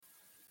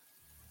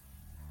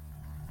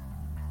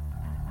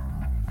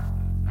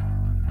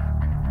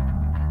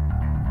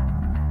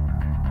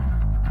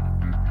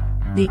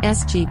The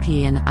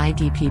SGPN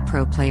IDP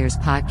Pro Players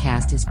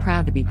podcast is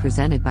proud to be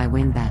presented by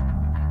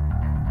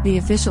WynnBET, the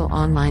official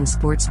online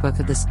sportsbook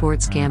of the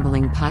Sports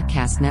Gambling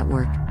Podcast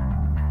Network.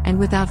 And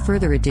without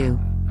further ado,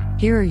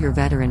 here are your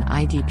veteran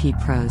IDP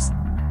pros,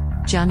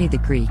 Johnny the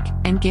Greek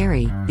and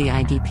Gary, the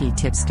IDP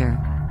tipster.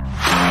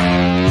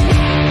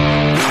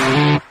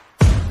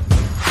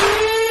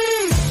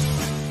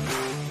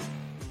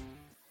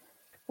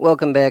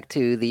 Welcome back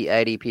to the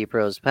IDP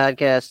Pros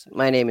podcast.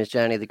 My name is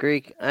Johnny the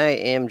Greek. I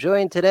am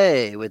joined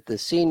today with the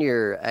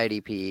senior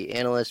IDP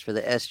analyst for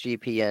the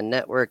SGPN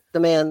network, the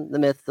man, the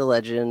myth, the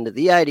legend,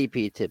 the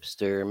IDP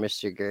tipster,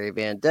 Mr. Gary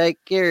Van Dyke.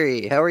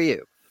 Gary, how are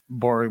you?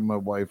 Barring my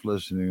wife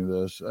listening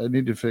to this, I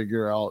need to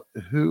figure out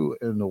who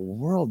in the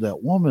world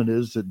that woman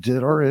is that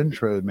did our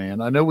intro,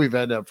 man. I know we've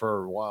had that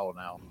for a while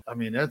now. I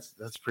mean, that's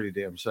pretty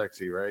damn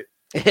sexy, right?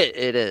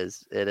 It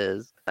is.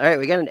 All right,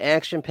 we got an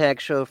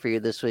action-packed show for you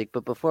this week,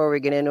 but before we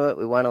get into it,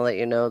 we want to let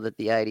you know that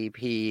the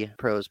IDP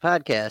Pros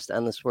podcast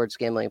on the Sports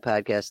Gambling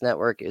Podcast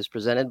Network is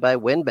presented by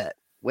WynnBET.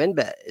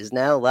 WynnBET is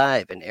now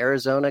live in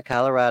Arizona,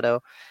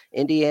 Colorado,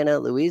 Indiana,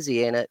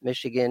 Louisiana,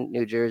 Michigan,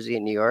 New Jersey,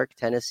 New York,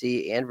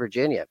 Tennessee, and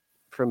Virginia.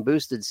 From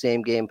boosted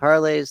same-game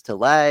parlays to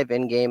live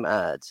in-game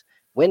odds,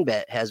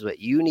 WynnBET has what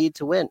you need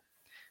to win.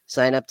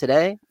 Sign up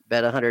today,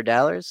 bet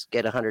 $100,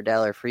 get a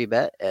 $100 free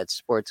bet at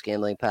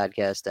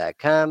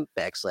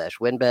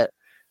sportsgamblingpodcast.com/WynnBET.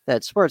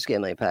 That's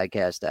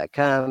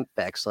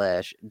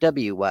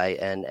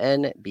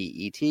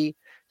sportsgamblingpodcast.com/WYNNBET.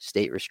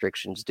 State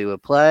restrictions do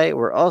apply.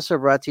 We're also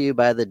brought to you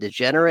by the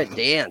Degenerate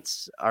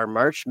Dance. Our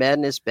March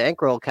Madness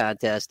bankroll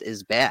contest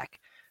is back.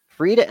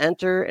 Free to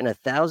enter and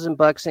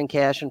 $1,000 in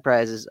cash and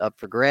prizes up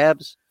for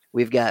grabs.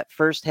 We've got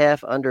first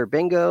half under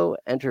bingo.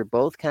 Enter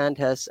both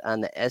contests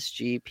on the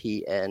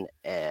SGPN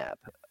app.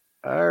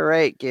 All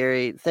right,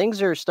 Gary,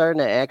 things are starting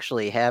to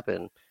actually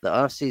happen. The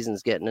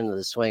offseason's getting into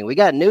the swing. We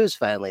got news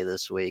finally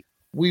this week.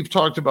 We've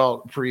talked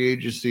about free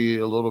agency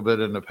a little bit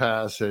in the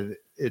past, and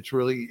it's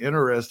really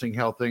interesting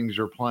how things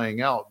are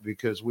playing out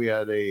because we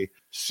had a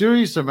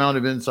serious amount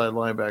of inside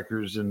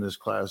linebackers in this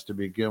class to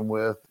begin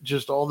with.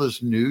 Just all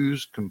this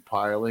news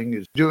compiling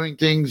is doing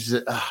things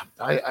that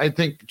I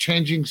think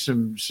changing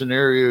some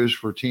scenarios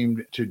for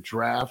team to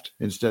draft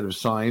instead of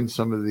sign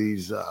some of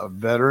these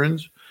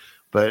veterans.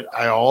 But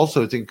I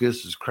also think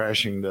this is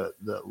crashing the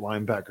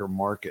linebacker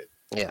market.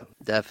 Yeah,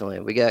 definitely.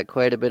 We got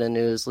quite a bit of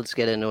news. Let's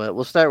get into it.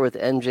 We'll start with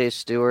MJ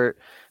Stewart,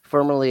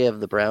 formerly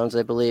of the Browns,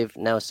 I believe,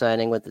 now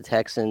signing with the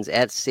Texans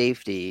at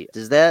safety.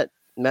 Does that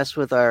mess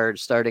with our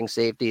starting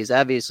safeties?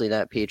 Obviously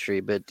not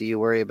Petrie, but do you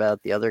worry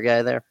about the other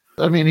guy there?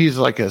 I mean, he's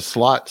like a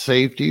slot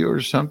safety or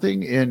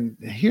something, and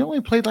he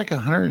only played like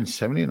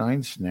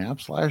 179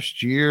 snaps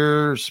last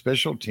year,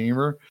 special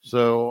teamer.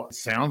 So it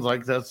sounds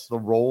like that's the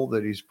role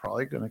that he's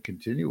probably going to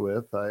continue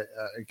with. I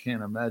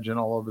can't imagine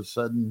all of a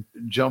sudden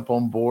jump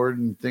on board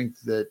and think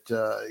that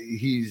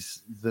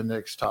he's the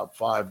next top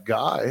 5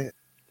 guy.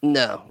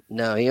 No,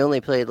 he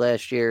only played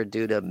last year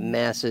due to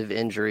massive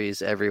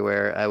injuries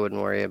everywhere. I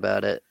wouldn't worry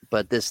about it.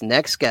 But this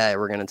next guy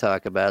we're going to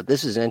talk about,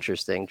 this is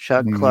interesting.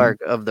 Chuck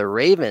Clark of the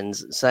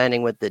Ravens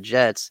signing with the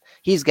Jets.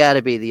 He's got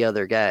to be the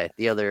other guy,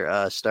 the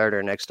other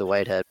starter next to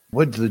Whitehead.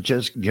 What did the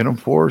Jets get him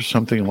for?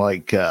 Something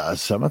like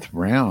 7th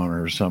round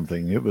or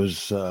something. It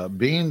was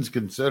beans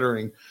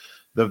considering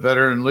the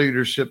veteran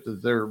leadership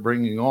that they're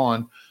bringing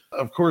on.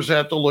 Of course, I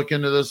have to look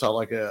into this. I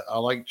like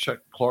Chuck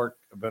Clark.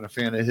 I've been a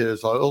fan of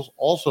his. I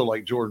also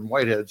like Jordan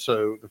Whitehead.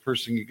 So the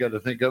first thing you got to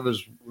think of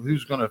is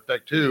who's going to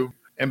affect who.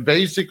 And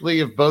basically,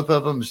 if both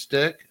of them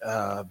stick,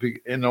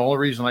 and the only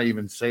reason I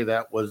even say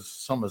that was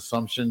some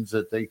assumptions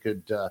that they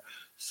could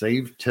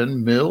save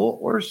 $10 million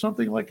or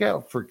something like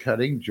that for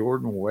cutting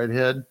Jordan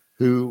Whitehead,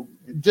 who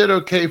did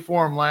okay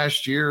for him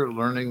last year,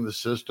 learning the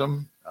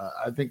system.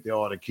 I think they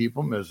ought to keep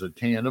him as a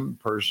tandem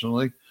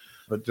personally.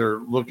 But they're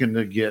looking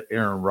to get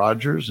Aaron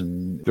Rodgers,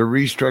 and they're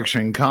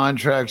restructuring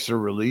contracts. They're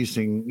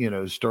releasing,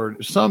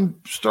 some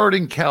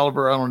starting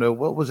caliber. I don't know.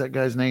 What was that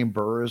guy's name?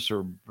 Burris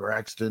or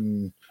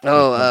Braxton?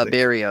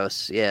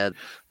 Berrios. Yeah.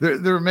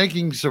 They're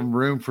making some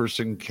room for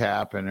some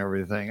cap and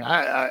everything.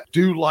 I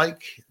do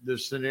like the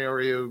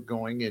scenario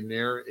going in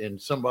there and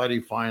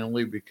somebody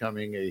finally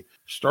becoming a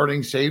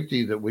starting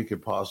safety that we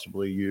could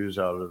possibly use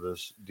out of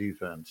this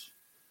defense.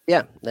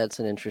 Yeah, that's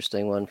an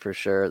interesting one for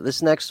sure.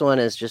 This next one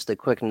is just a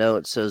quick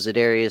note. So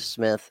Zadarius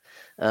Smith,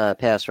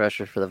 pass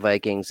rusher for the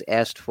Vikings,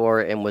 asked for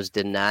and was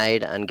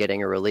denied on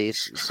getting a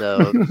release.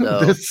 So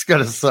this is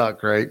gonna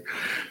suck, right?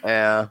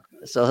 Yeah.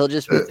 So he'll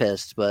just be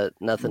pissed, but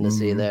nothing to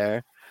see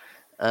there.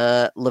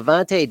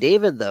 Levante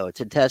David, though,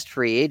 to test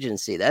free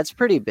agency. That's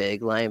pretty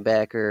big.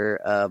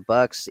 Linebacker,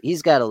 Bucks.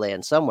 He's got to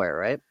land somewhere,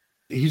 right?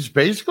 He's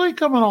basically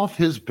coming off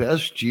his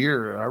best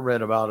year. I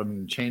read about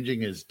him changing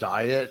his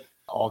diet,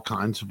 all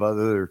kinds of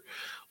other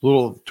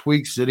little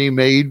tweaks that he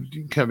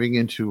made coming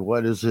into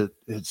what is it?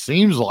 It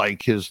seems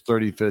like his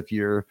 35th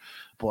year,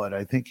 but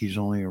I think he's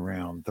only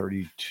around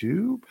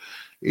 32.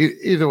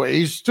 Either way,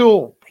 he's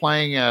still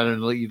playing at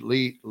an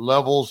elite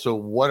level. So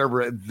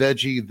whatever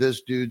veggie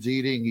this dude's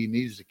eating, he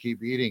needs to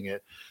keep eating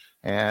it.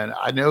 And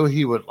I know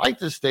he would like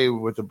to stay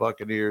with the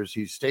Buccaneers.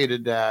 He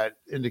stated that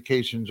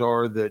indications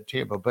are that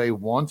Tampa Bay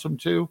wants him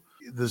to.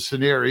 The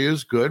scenario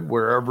is good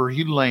wherever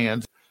he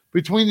lands.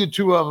 Between the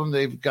two of them,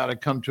 they've got to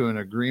come to an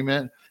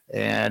agreement.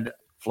 And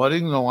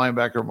flooding the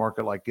linebacker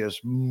market like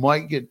this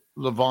might get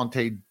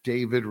Levante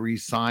David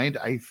re-signed,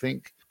 I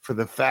think, for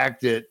the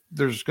fact that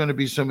there's going to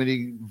be so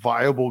many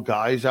viable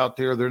guys out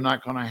there. They're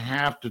not going to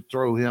have to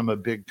throw him a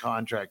big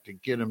contract to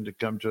get him to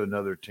come to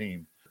another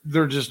team.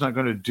 They're just not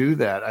going to do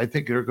that. I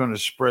think they're going to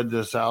spread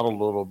this out a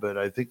little bit.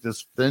 I think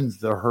this thins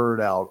the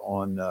herd out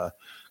on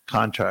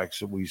contracts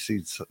that we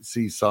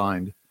see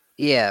signed.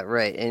 Yeah,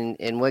 right.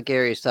 And what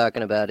Gary's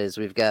talking about is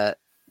we've got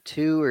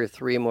 2 or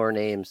 3 more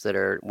names that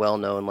are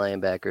well-known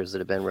linebackers that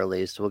have been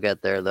released. We'll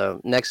get there,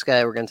 though. Next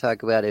guy we're going to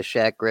talk about is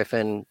Shaq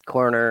Griffin,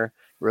 corner,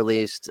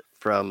 released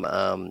from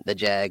the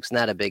Jags.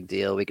 Not a big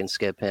deal. We can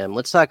skip him.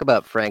 Let's talk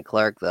about Frank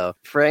Clark, though.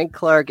 Frank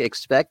Clark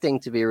expecting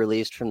to be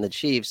released from the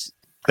Chiefs.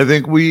 I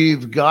think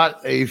we've got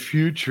a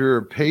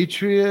future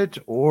Patriot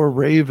or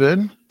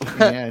Raven,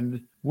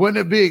 and wouldn't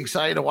it be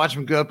exciting to watch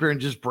him go up here and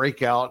just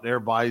break out and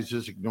everybody's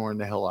just ignoring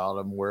the hell out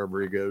of him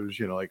wherever he goes,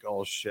 like,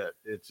 oh shit,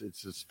 it's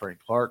just Frank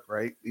Clark,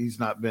 right? He's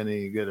not been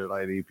any good at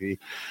IDP,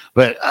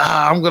 but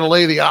I'm going to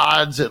lay the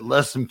odds at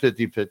less than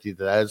 50-50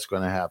 that's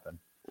going to happen.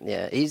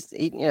 Yeah,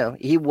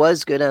 he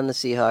was good on the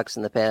Seahawks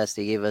in the past.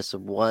 He gave us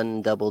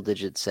 1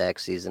 double-digit sack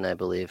season, I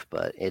believe,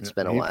 but it's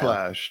been a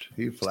while.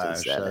 He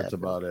flashed. That's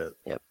about it.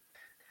 Yep.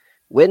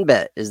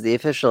 WynnBET is the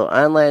official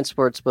online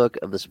sportsbook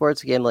of the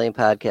Sports Gambling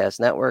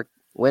Podcast Network.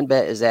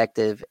 WynnBET is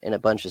active in a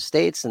bunch of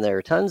states, and there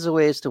are tons of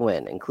ways to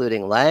win,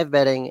 including live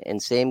betting and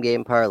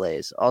same-game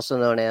parlays, also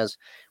known as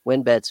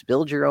WynnBET's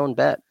Build Your Own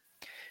Bet.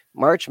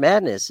 March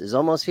Madness is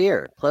almost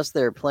here, plus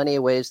there are plenty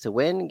of ways to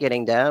win,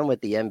 getting down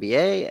with the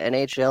NBA,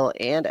 NHL,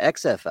 and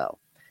XFL.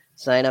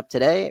 Sign up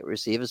today,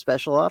 receive a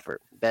special offer.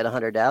 Bet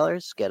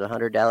 $100, get a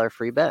 $100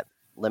 free bet,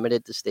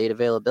 limited to state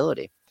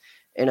availability.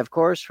 And of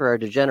course, for our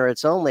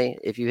degenerates only,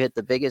 if you hit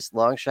the biggest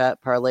long shot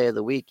parlay of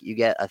the week, you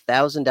get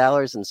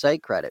 $1,000 in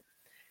site credit.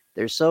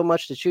 There's so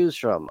much to choose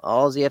from.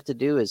 All you have to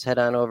do is head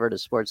on over to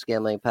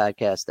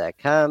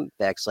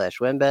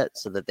sportsgamblingpodcast.com/WynnBET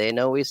so that they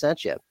know we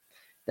sent you.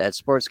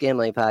 That's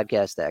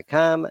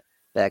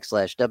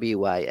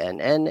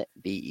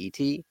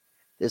sportsgamblingpodcast.com/WYNNBET.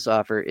 This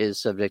offer is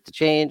subject to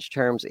change.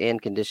 Terms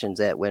and conditions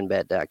at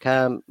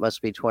wynnbet.com.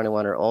 Must be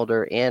 21 or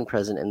older and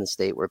present in the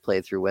state where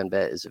playthrough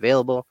WynnBET is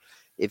available.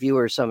 If you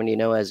or someone you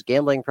know has a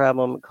gambling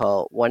problem,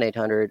 call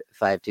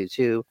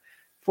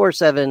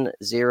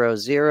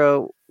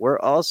 1-800-522-4700. We're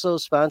also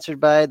sponsored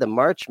by the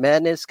March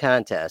Madness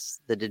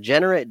Contest. The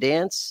Degenerate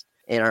Dance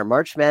and our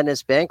March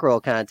Madness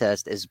Bankroll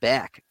Contest is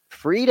back.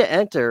 Free to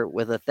enter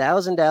with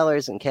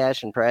 $1,000 in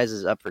cash and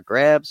prizes up for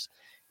grabs.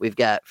 We've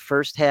got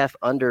first half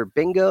under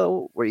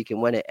bingo where you can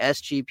win an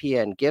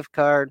SGPN gift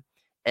card.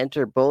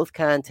 Enter both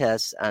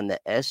contests on the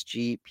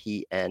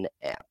SGPN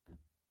app.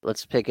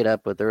 Let's pick it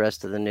up with the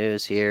rest of the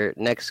news here.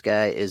 Next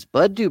guy is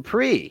Bud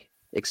Dupree,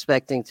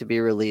 expecting to be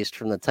released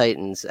from the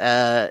Titans.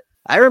 I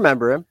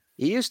remember him.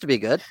 He used to be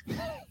good.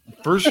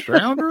 First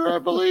rounder, I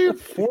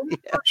believe. Former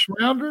first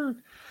rounder.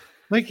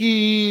 I think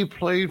he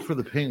played for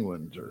the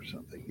Penguins or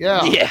something.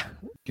 Yeah.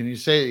 Can you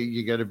say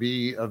you got to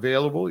be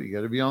available? You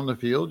got to be on the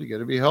field. You got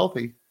to be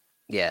healthy.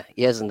 Yeah,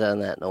 he hasn't done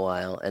that in a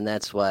while, and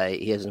that's why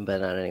he hasn't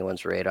been on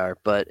anyone's radar.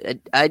 But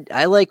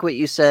I like what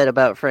you said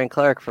about Frank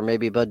Clark for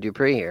maybe Bud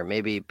Dupree here.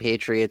 Maybe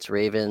Patriots,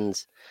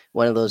 Ravens,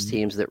 one of those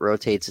teams that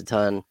rotates a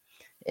ton,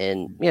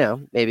 and,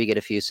 maybe get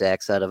a few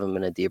sacks out of him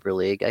in a deeper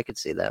league. I could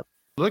see that.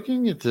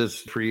 Looking at this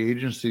free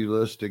agency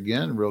list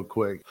again real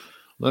quick,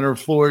 Leonard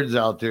Floyd's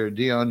out there.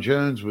 Deion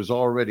Jones was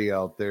already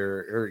out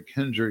there. Eric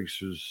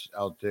Hendricks is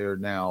out there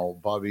now.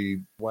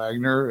 Bobby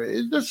Wagner.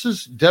 This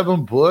is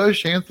Devin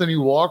Bush, Anthony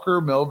Walker,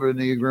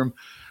 Melvin Ingram,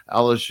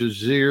 Alice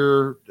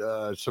Shazier.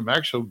 Some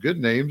actual good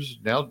names.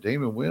 Now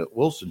Damon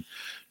Wilson.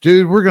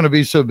 Dude, we're going to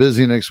be so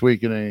busy next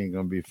week and it ain't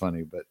going to be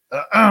funny. But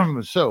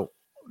so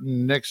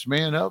next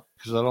man up,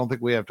 because I don't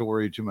think we have to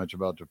worry too much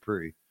about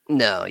Dupree.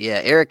 No,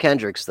 yeah. Eric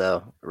Hendricks,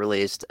 though,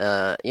 released.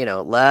 A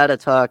lot of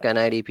talk on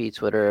IDP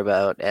Twitter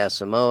about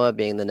Asamoah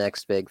being the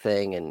next big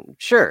thing. And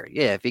sure,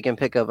 yeah, if you can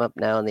pick him up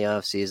now in the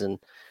offseason,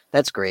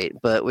 that's great.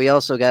 But we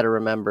also got to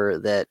remember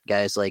that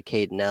guys like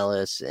Caden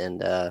Ellis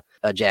and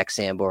Jack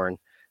Sanborn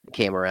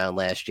came around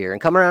last year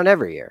and come around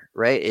every year,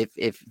 right?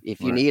 If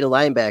you need a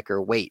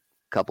linebacker, wait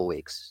a couple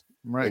weeks.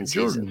 Right.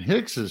 Jordan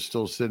Hicks is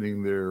still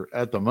sitting there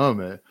at the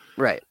moment.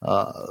 Right.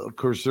 Of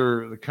course,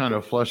 they're kind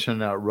of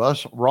fleshing out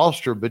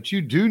roster, but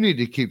you do need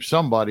to keep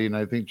somebody. And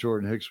I think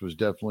Jordan Hicks was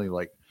definitely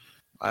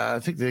I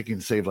think they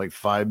can save like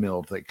 $5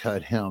 million if they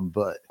cut him.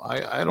 But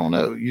I don't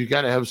know. You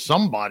got to have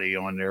somebody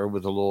on there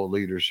with a little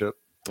leadership.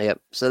 Yep.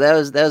 So that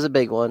was a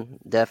big one.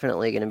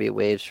 Definitely going to be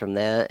waves from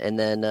that. And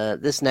then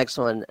this next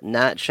one,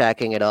 not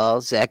shocking at all.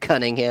 Zach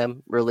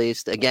Cunningham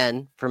released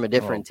again from a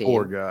different team.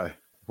 Poor guy.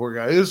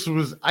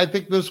 I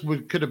think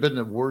could have been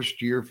the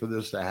worst year for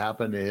this to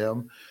happen to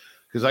him,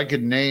 because I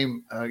could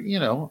name,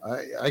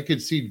 I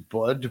could see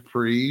Bud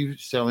Dupree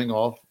sailing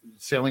off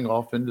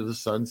into the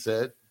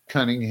sunset.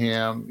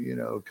 Cunningham,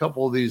 a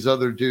couple of these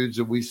other dudes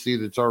that we see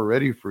that's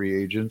already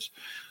free agents.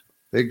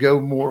 They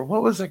go more.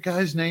 What was that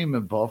guy's name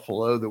in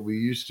Buffalo that we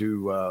used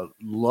to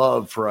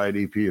love for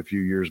IDP a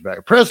few years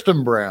back?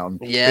 Preston Brown.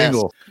 Yes.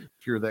 Bingle,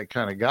 if you're that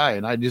kind of guy.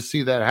 And I just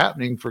see that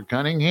happening for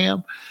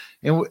Cunningham.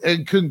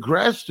 And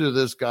congrats to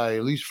this guy,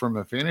 at least from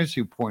a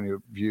fantasy point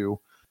of view.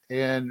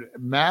 And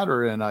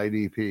Matter in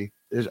IDP,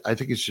 I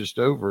think it's just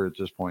over at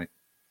this point.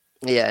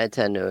 Yeah, I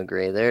tend to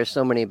agree. There are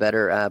so many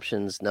better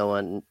options.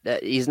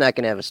 He's not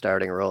going to have a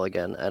starting role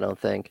again, I don't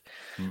think.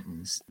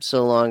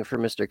 So long for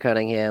Mr.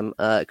 Cunningham.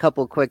 A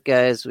couple quick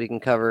guys we can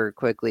cover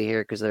quickly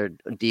here because they're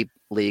deep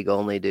league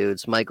only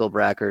dudes. Michael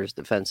Brockers,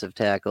 defensive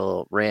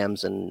tackle,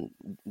 Rams and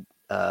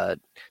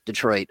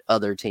Detroit,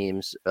 other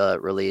teams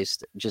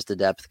released. Just a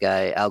depth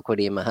guy.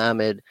 Al-Quadin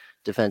Muhammad,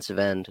 defensive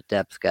end,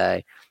 depth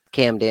guy.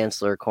 Cam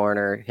Dantzler,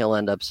 corner. He'll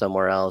end up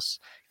somewhere else.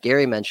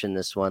 Gary mentioned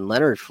this one.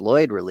 Leonard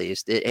Floyd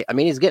released.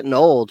 He's getting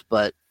old,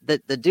 but the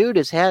dude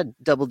has had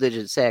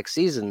double-digit sack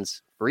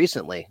seasons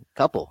recently.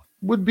 Couple.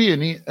 Would be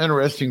an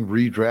interesting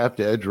redraft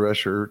edge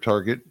rusher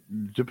target,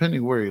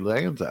 depending where he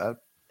lands at.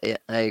 Yeah,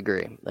 I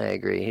agree.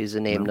 He's a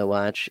name to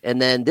watch.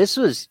 And then this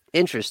was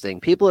interesting.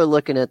 People are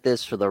looking at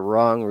this for the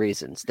wrong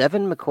reasons.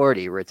 Devin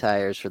McCourty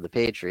retires for the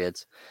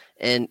Patriots.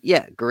 And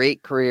yeah,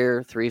 great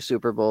career, 3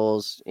 Super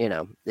Bowls.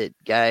 The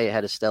guy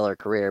had a stellar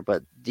career.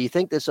 But do you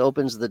think this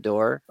opens the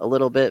door a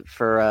little bit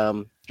for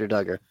Mr.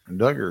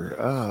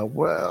 Duggar?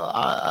 Well,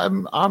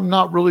 I'm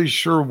not really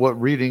sure what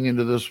reading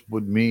into this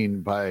would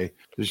mean by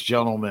this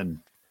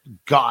gentleman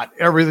got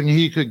everything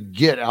he could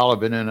get out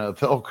of an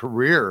NFL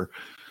career.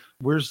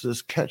 Where's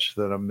this catch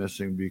that I'm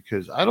missing?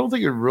 Because I don't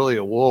think it really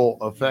will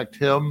affect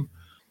him.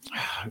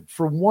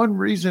 For one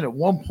reason, at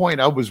one point,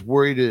 I was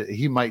worried that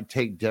he might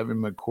take Devin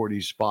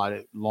McCourty's spot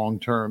at long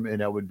term,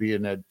 and that would be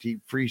in that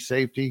deep free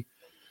safety.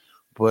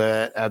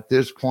 But at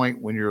this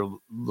point, when you're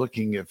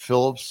looking at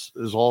Phillips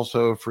is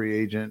also a free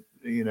agent,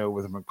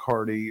 with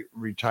McCarty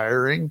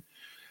retiring,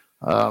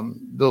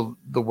 the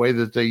way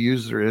that they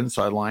use their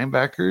inside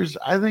linebackers,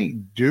 I think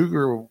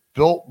Duggar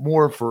built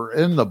more for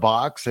in the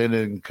box and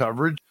in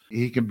coverage.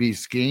 He can be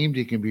schemed.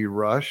 He can be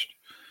rushed.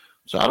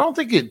 So I don't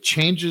think it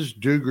changes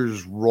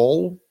Duggar's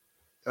role.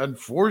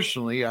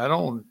 Unfortunately, I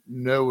don't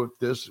know if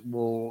this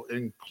will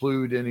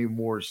include any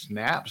more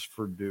snaps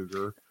for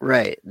Duggar.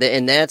 Right.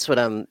 And that's what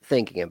I'm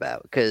thinking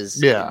about.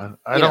 Because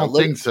I don't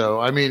think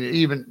so.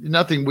 Even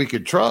nothing we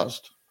could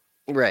trust.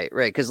 Right.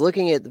 Because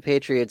looking at the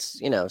Patriots,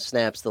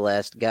 snaps the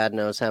last God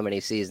knows how many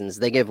seasons,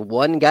 they give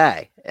one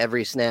guy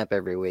every snap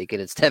every week,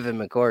 and it's Devin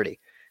McCourty.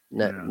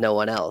 No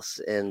one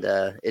else. And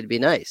it'd be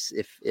nice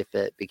if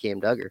it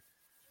became Duggar.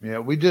 Yeah,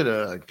 we did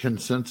a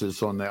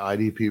consensus on the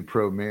IDP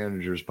Pro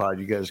Managers pod.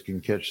 You guys can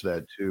catch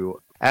that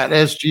too at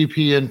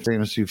SGPN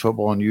Fantasy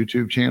Football on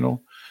YouTube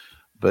channel.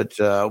 But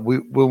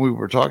when we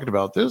were talking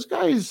about this,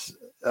 guys,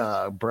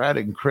 Brad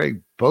and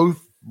Craig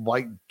both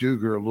like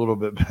Duggar a little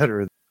bit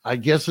better. I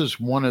guess it's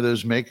one of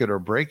those make it or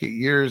break it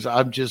years.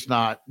 I'm just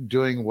not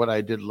doing what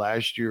I did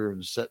last year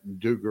and setting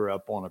Duggar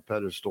up on a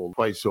pedestal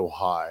quite so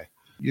high.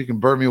 You can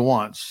burn me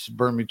once,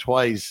 burn me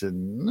twice,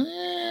 and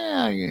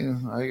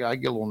I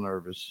get a little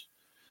nervous.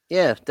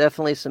 Yeah,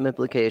 definitely some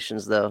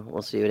implications, though.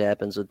 We'll see what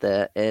happens with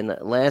that. And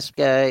last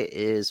guy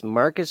is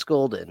Marcus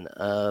Golden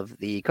of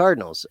the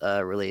Cardinals,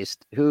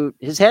 released, who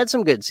has had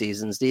some good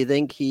seasons. Do you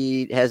think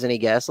he has any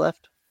gas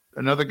left?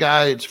 Another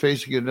guy that's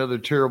facing another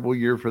terrible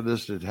year for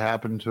this that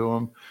happened to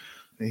him.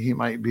 He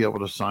might be able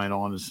to sign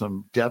on as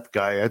some depth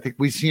guy. I think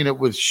we've seen it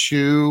with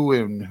Shu,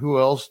 and who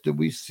else did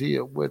we see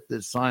it with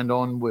that signed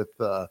on with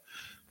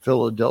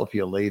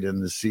Philadelphia late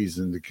in the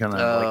season to kind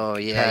of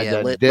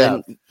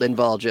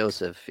Linval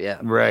Joseph. Yeah.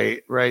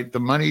 Right. The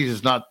money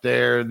is not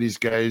there. These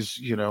guys,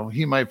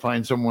 he might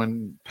find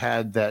someone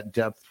pad that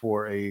depth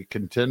for a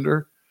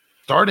contender.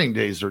 Starting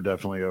days are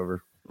definitely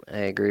over. I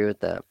agree with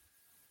that.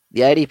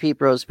 The IDP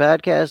Pros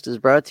podcast is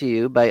brought to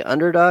you by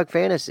Underdog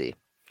Fantasy.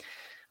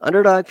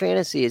 Underdog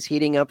Fantasy is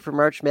heating up for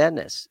March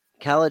Madness.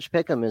 College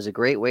Pick'em is a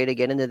great way to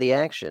get into the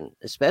action,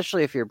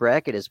 especially if your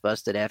bracket is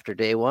busted after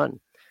day one.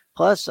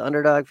 Plus,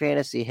 Underdog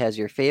Fantasy has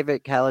your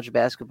favorite college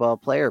basketball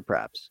player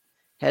props.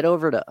 Head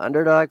over to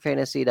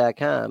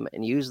UnderdogFantasy.com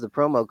and use the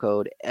promo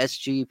code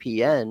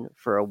SGPN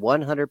for a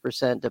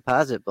 100%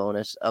 deposit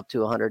bonus up to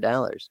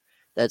 $100.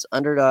 That's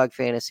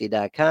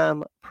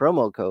UnderdogFantasy.com,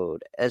 promo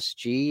code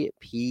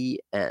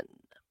SGPN.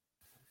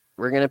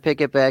 We're going to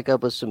pick it back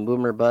up with some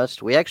Boomer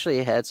Bust. We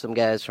actually had some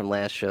guys from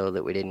last show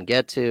that we didn't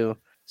get to.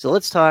 So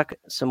let's talk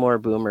some more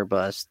Boomer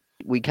Bust.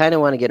 We kind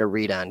of want to get a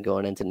read on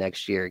going into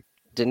next year.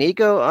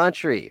 Danico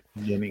Autry,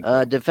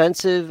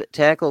 defensive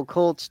tackle,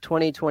 Colts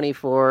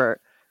 2024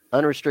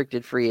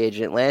 unrestricted free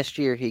agent. Last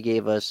year, he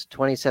gave us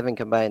 27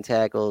 combined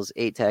tackles,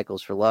 8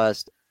 tackles for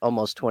loss,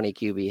 almost 20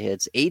 QB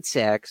hits, 8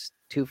 sacks,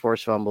 2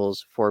 forced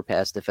fumbles, 4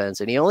 pass defense.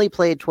 And he only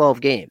played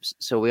 12 games,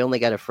 so we only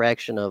got a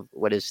fraction of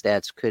what his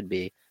stats could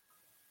be.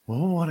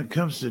 Well, when it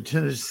comes to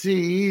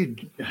Tennessee,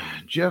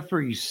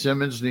 Jeffrey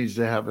Simmons needs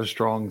to have a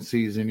strong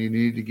season. You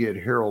need to get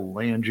Harold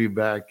Landry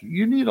back.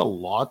 You need a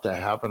lot to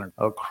happen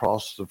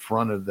across the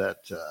front of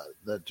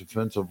that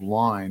defensive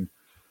line.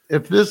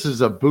 If this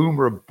is a boom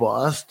or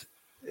bust,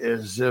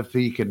 as if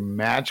he can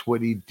match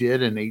what he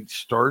did in 8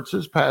 starts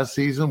this past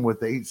season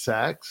with 8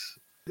 sacks.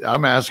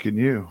 I'm asking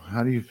you,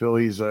 how do you feel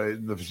he's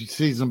the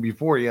season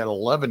before he had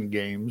 11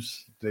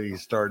 games that he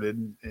started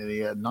and he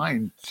had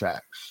 9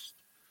 sacks?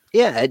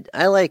 Yeah,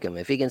 I like him.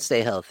 If he can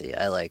stay healthy,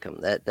 I like him.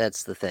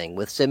 That's the thing.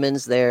 With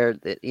Simmons there,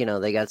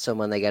 they got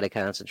someone they got to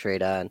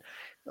concentrate on.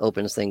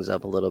 Opens things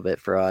up a little bit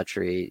for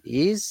Autry.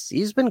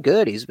 He's been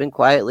good. He's been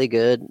quietly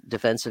good.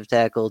 Defensive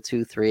tackle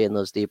 2-3 in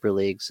those deeper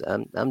leagues.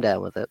 I'm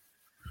down with it.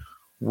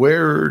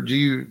 Where do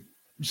you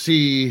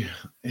see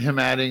him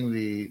adding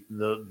the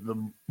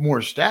more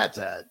stats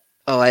at?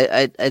 Oh,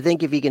 I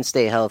think if he can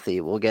stay healthy,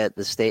 we'll get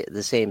the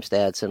same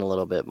stats and a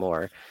little bit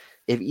more.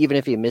 Even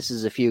if he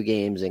misses a few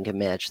games and can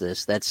match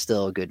this, that's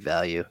still a good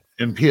value.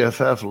 And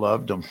PFF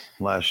loved him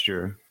last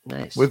year.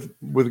 Nice. With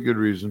good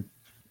reason.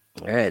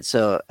 All right,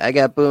 so I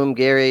got Boom.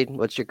 Gary,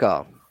 what's your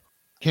call?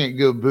 Can't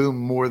go Boom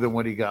more than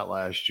what he got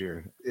last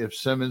year. If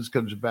Simmons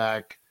comes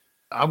back,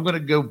 I'm going to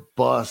go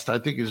bust. I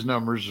think his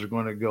numbers are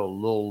going to go a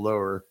little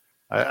lower.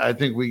 I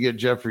think we get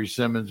Jeffrey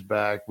Simmons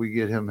back. We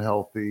get him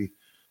healthy.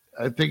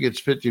 I think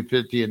it's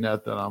 50-50 and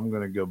nothing. I'm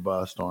going to go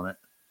bust on it.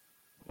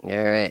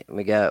 All right,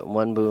 we got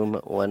 1 boom,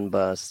 1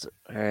 bust.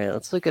 All right,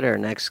 let's look at our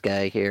next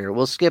guy here.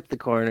 We'll skip the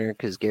corner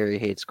because Gary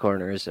hates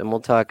corners, and we'll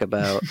talk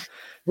about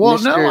Well,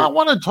 no, I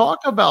want to talk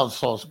about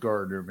Sauce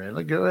Gardner, man.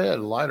 Go ahead,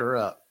 light her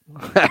up.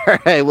 All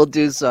right, we'll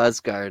do Sauce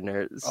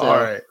Gardner. So, all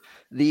right.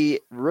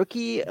 The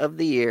rookie of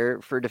the year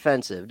for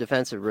defensive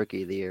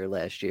rookie of the year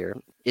last year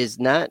we're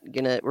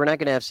not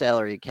gonna have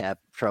salary cap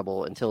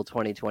trouble until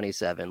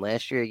 2027.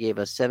 Last year he gave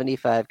us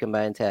 75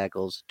 combined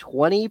tackles,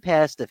 20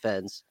 pass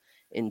defense,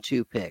 and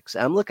 2 picks.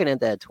 I'm looking at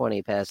that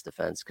 20 pass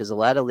defense because a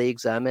lot of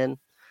leagues I'm in,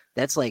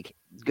 that's like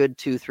good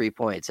 2-3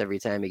 points every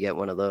time you get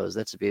one of those.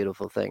 That's a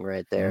beautiful thing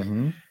right there.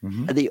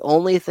 The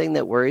only thing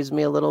that worries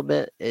me a little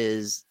bit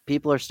is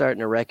people are starting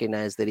to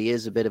recognize that he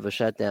is a bit of a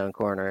shutdown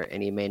corner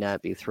and he may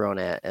not be thrown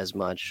at as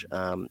much.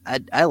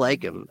 I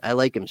like him. I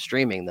like him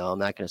streaming, though. I'm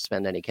not going to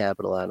spend any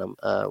capital on him.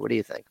 What do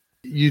you think?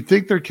 You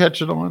think they're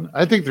catching on?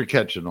 I think they're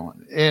catching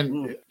on.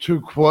 And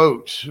to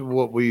quote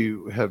what we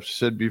have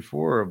said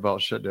before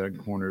about shutdown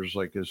corners,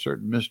 like a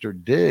certain Mr.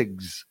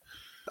 Diggs,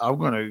 I'm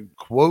going to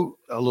quote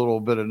a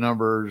little bit of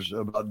numbers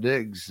about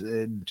Diggs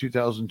in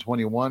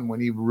 2021 when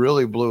he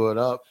really blew it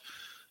up.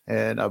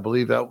 And I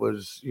believe that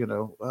was,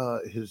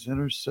 his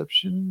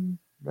interception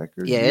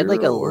record. Yeah, he had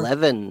like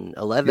 11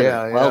 or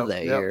 12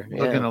 that year.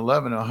 Looking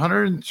 11,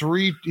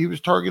 103. He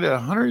was targeted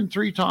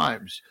 103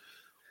 times.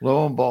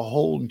 Lo and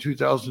behold, in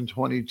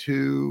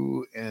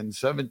 2022 and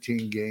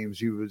 17 games,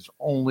 he was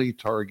only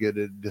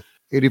targeted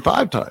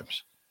 85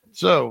 times.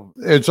 So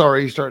it's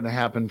already starting to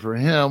happen for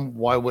him.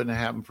 Why wouldn't it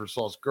happen for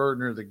Sauce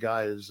Gardner? The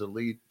guy is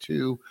elite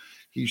too.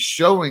 He's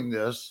showing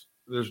this.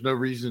 There's no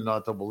reason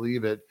not to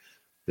believe it.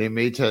 They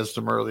may test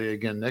him early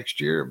again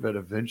next year, but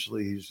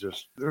eventually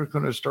they're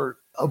going to start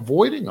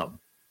avoiding him.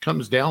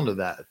 Comes down to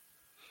that.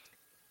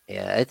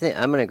 Yeah, I think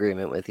I'm in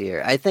agreement with you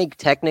here. I think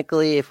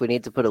technically, if we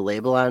need to put a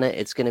label on it,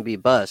 it's going to be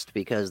bust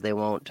because they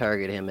won't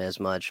target him as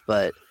much.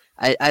 But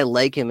I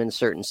like him in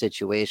certain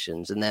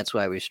situations, and that's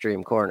why we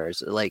stream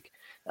corners. Like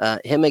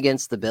him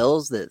against the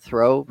Bills that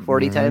throw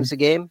 40 times a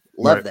game,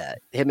 love that.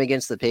 Him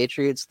against the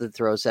Patriots that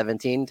throw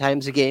 17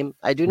 times a game,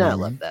 I do not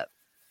love that.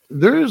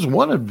 There is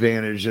one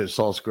advantage that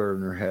Sauce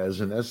Gardner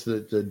has, and that's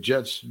that the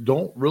Jets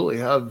don't really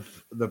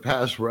have the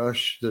pass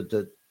rush that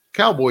the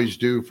Cowboys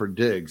do for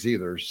Diggs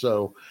either.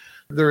 So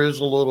there is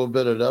a little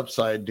bit of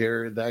upside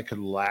there that could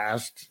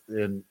last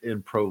and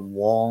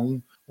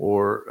prolong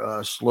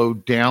or slow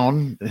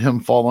down him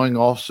falling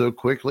off so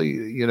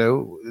quickly.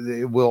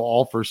 It will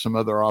offer some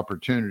other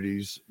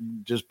opportunities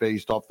just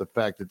based off the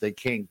fact that they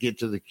can't get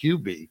to the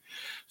QB.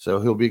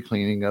 So he'll be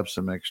cleaning up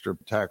some extra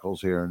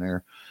tackles here and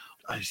there.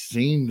 I've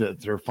seen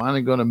that they're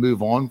finally going to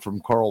move on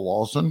from Carl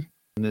Lawson,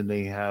 and then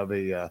they have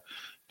a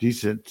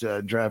decent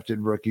drafted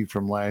rookie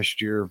from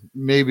last year.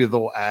 Maybe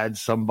they'll add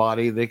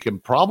somebody. They can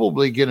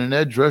probably get an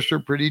edge rusher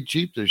pretty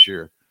cheap this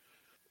year.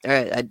 All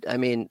right. I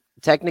mean,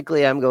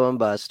 technically, I'm going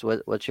bust.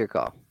 What's your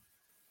call?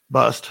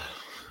 Bust.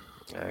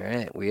 All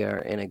right. We are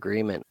in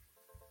agreement.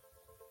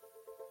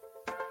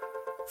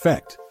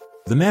 Fact.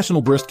 The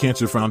National Breast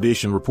Cancer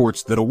Foundation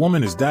reports that a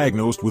woman is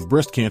diagnosed with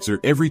breast cancer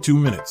every 2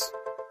 minutes.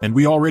 And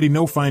we already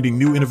know finding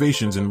new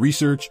innovations in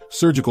research,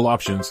 surgical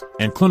options,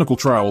 and clinical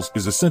trials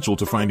is essential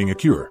to finding a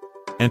cure.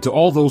 And to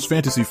all those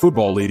fantasy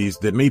football ladies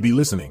that may be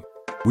listening,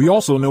 we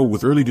also know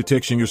with early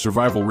detection your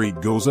survival rate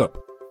goes up.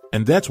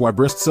 And that's why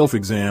breast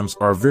self-exams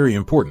are very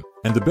important,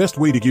 and the best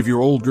way to give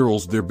your old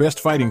girls their best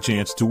fighting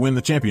chance to win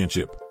the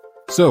championship.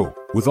 So,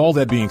 with all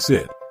that being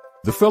said,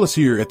 the fellas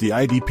here at the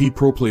IDP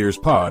Pro Players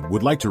Pod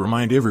would like to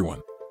remind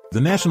everyone,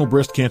 the National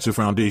Breast Cancer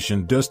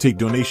Foundation does take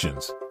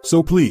donations,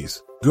 so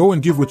please, go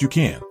and give what you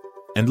can.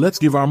 And let's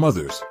give our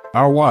mothers,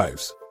 our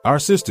wives, our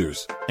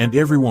sisters, and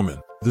every woman,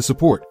 the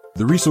support,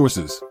 the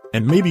resources,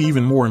 and maybe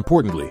even more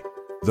importantly,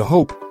 the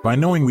hope by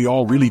knowing we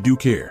all really do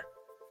care.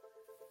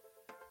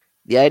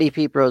 The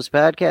IDP Pros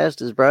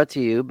podcast is brought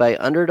to you by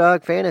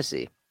Underdog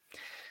Fantasy.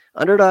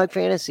 Underdog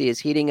Fantasy is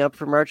heating up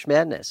for March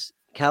Madness.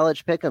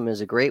 College Pick'em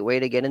is a great way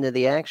to get into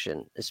the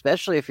action,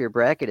 especially if your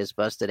bracket is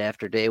busted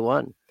after day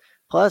one.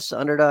 Plus,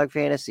 Underdog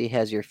Fantasy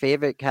has your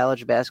favorite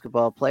college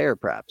basketball player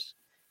props.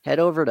 Head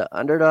over to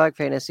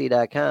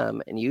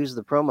UnderdogFantasy.com and use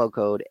the promo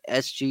code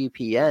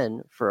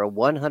SGPN for a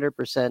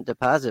 100%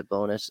 deposit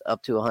bonus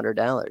up to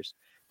 $100.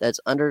 That's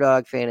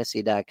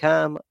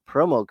UnderdogFantasy.com,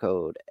 promo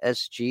code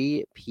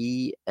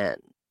SGPN.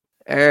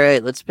 All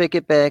right, let's pick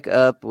it back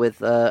up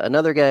with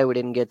another guy we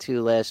didn't get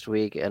to last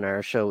week in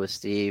our show with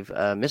Steve,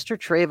 Mr.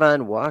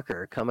 Trayvon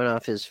Walker, coming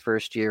off his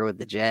first year with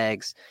the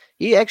Jags.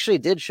 He actually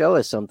did show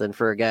us something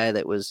for a guy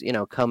that was,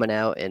 coming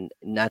out and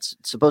not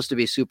supposed to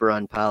be super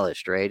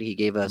unpolished, right? He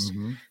gave us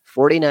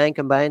 49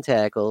 combined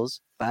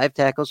tackles, 5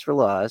 tackles for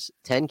loss,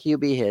 10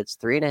 QB hits,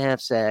 3.5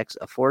 sacks,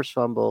 a forced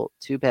fumble,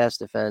 2 pass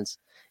defense,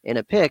 and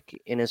a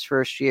pick in his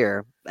first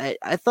year.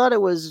 I thought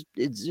it was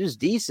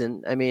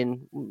decent. I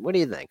mean, what do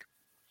you think?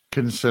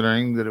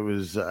 Considering that it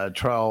was a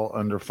trial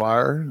under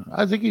fire,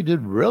 I think he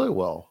did really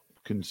well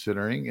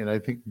considering. And I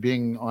think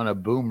being on a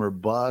boom or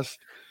bust,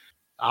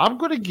 I'm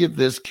going to give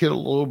this kid a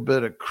little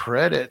bit of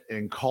credit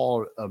and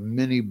call it a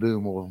mini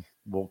boom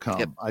will come.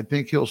 Yep. I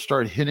think he'll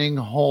start hitting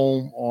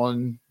home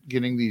on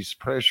getting these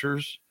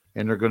pressures,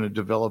 and they're going to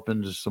develop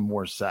into some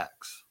more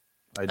sacks.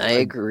 I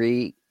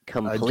agree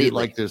completely. I do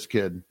like this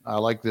kid. I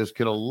like this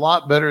kid a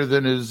lot better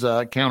than his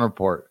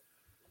counterpart.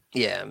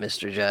 Yeah,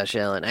 Mr. Josh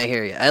Allen, I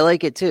hear you. I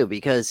like it too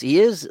because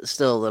he is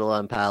still a little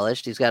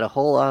unpolished. He's got a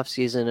whole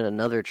offseason and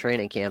another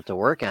training camp to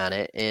work on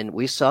it. And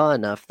we saw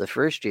enough the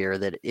first year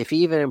that if he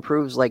even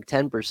improves like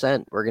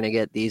 10%, we're going to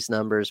get these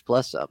numbers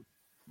plus some.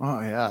 Oh,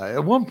 yeah.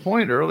 At one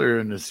point earlier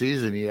in the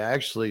season,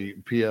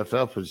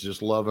 PFF was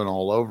just loving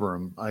all over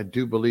him. I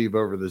do believe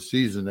over the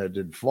season that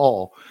did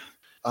fall.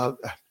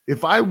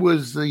 If I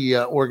was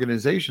the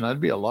organization,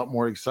 I'd be a lot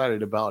more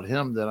excited about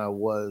him than I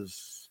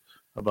was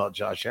about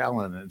Josh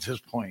Allen at this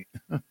point.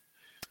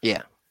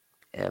 Yeah,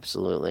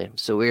 absolutely.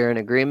 So we're in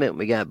agreement.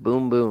 We got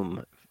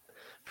boom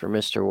for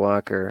Mr.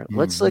 Walker.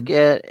 Let's look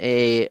at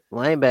a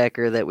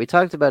linebacker that we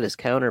talked about his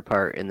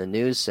counterpart in the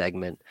news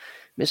segment,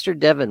 Mr.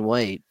 Devin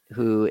White,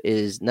 who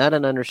is not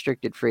an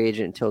unrestricted free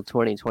agent until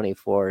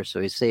 2024,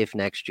 so he's safe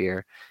next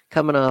year.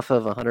 Coming off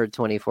of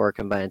 124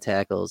 combined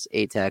tackles,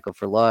 8 tackle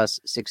for loss,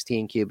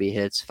 16 QB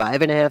hits,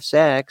 5.5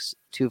 sacks,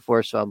 2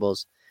 forced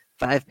fumbles,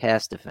 5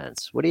 pass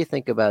defense. What do you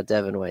think about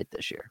Devin White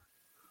this year?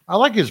 I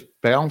like his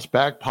bounce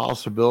back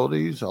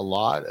possibilities a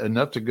lot,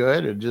 enough to go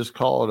ahead and just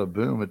call it a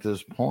boom at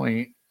this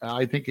point.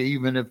 I think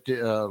even if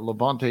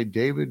Levante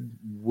David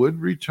would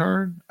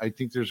return, I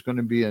think there's going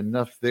to be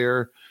enough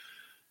there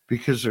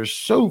because they're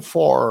so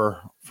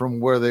far from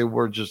where they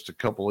were just a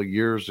couple of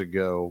years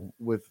ago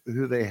with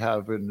who they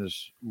have in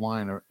this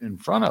line in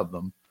front of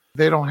them.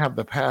 They don't have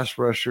the pass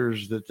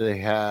rushers that they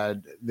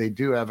had. They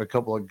do have a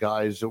couple of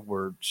guys that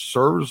were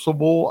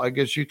serviceable, I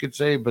guess you could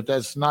say, but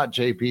that's not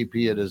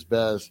JPP at his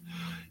best.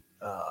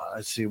 I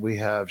see we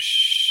have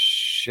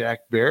Shaq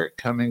Barrett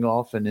coming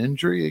off an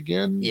injury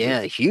again.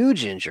 Yeah,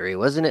 huge injury.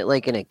 Wasn't it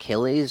like an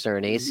Achilles or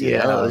an ACL?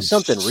 Yeah, it was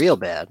something real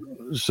bad.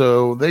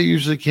 So they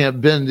usually can't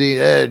bend the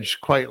edge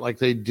quite like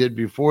they did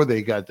before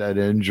they got that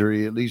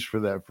injury, at least for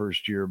that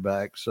first year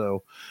back.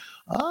 So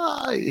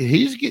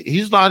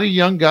he's not a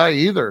young guy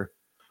either.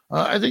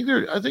 I think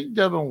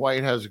Devin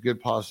White has a good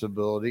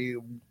possibility.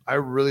 I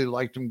really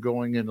liked him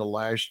going into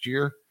last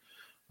year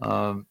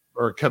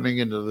or coming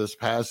into this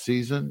past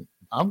season.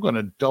 I'm going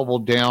to double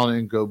down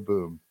and go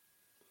boom.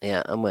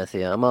 Yeah, I'm with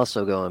you. I'm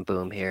also going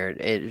boom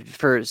here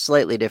for a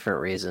slightly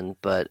different reason,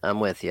 but I'm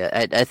with you.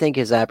 I think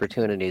his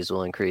opportunities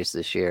will increase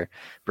this year.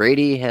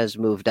 Brady has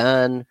moved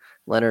on.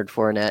 Leonard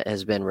Fournette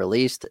has been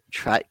released.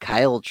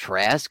 Kyle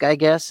Trask, I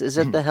guess, is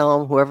at the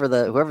helm. Whoever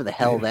the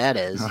hell that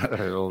is. I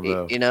don't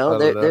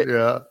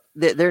know.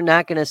 They're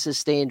not going to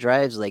sustain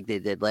drives like they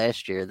did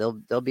last year.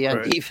 They'll be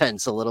on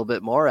defense a little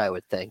bit more, I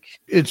would think.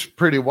 It's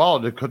pretty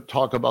wild to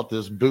talk about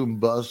this boom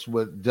bust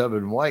with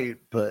Devin White,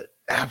 but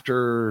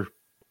after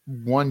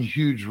one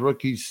huge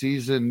rookie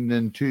season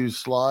and 2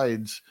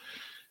 slides,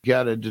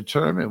 got to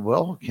determine,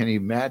 well, can he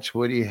match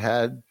what he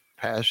had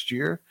past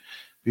year?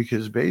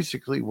 Because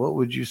basically, what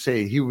would you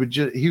say? He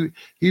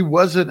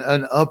wasn't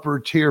an upper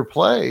tier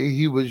play.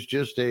 He was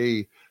just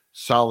a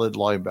solid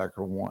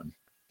linebacker 1.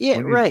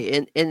 Yeah,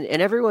 right. And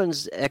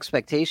everyone's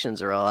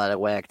expectations are all out of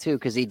whack too,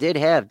 because he did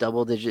have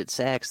double-digit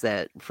sacks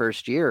that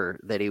first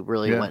year that he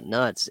really went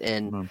nuts,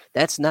 and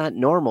that's not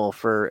normal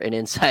for an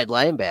inside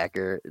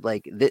linebacker.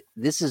 Like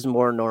this is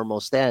more normal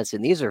stats,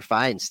 and these are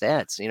fine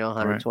stats.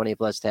 120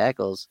 plus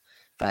tackles,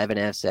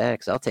 5.5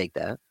 sacks. I'll take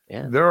that.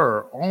 Yeah, there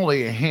are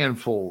only a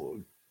handful: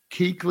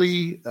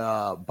 Kuechly,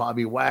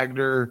 Bobby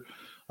Wagner,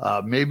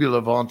 maybe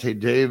Levante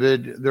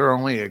David. There are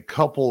only a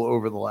couple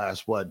over the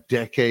last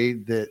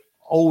decade that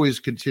always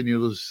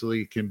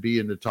continuously can be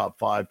in the top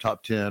 5,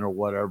 top 10 or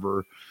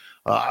whatever.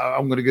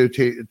 I'm going to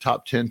go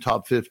top 10,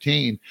 top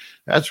 15.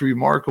 That's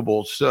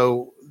remarkable.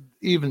 So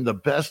even the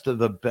best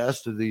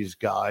of these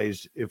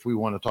guys, if we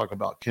want to talk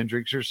about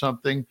Kendricks or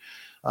something,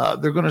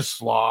 they're going to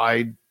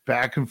slide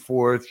back and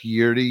forth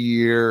year to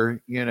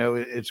year.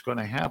 It's going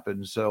to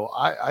happen. So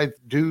I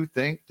do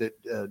think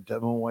that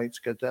Devin White's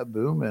got that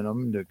boom in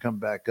him to come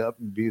back up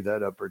and be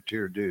that upper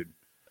tier dude.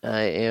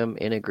 I am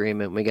in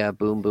agreement. We got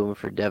boom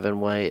for Devin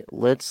White.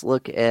 Let's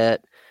look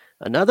at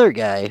another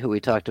guy who we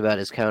talked about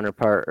his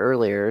counterpart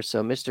earlier.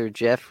 So Mr.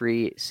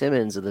 Jeffrey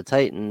Simmons of the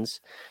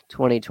Titans,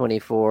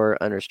 2024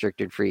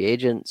 unrestricted free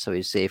agent. So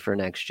he's safe for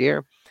next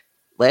year.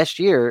 Last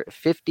year,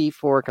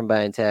 54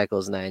 combined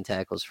tackles, 9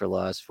 tackles for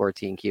loss,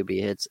 14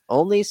 QB hits,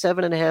 only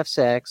 7.5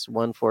 sacks,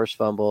 1 forced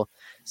fumble,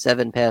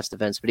 7 pass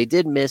defense. But he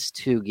did miss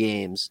 2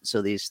 games,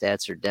 so these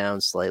stats are down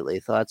slightly.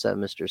 Thoughts on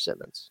Mr.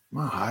 Simmons?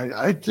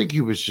 I think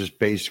he was just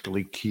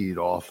basically keyed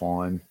off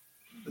on.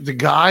 The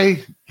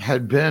guy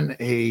had been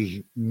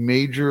a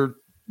major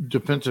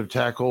defensive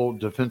tackle,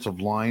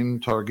 defensive line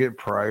target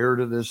prior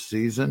to this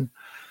season.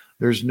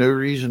 There's no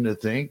reason to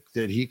think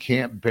that he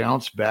can't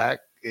bounce back.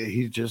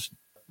 He just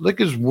lick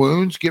his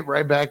wounds, get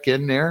right back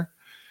in there.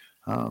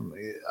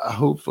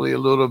 Hopefully a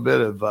little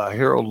bit of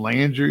Harold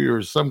Landry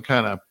or some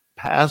kind of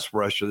pass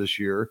rusher this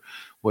year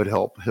would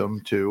help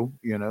him too.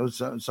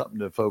 Something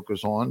to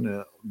focus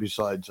on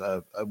besides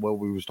what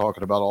we was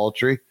talking about,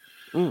 Autry.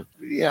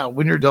 Yeah,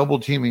 when you're double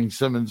teaming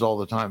Simmons all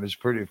the time, it's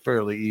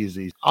fairly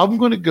easy. I'm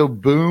going to go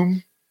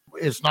boom.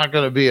 It's not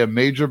going to be a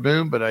major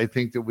boom, but I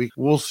think that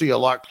we'll see a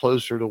lot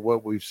closer to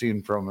what we've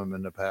seen from him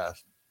in the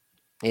past.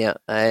 Yeah,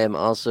 I am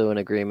also in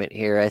agreement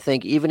here. I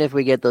think even if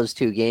we get those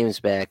 2 games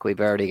back,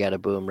 we've already got a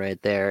boom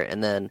right there.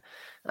 And then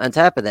on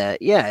top of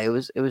that, yeah, it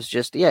was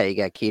just, he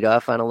got keyed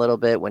off on a little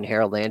bit when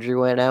Harold Landry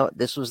went out.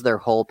 This was their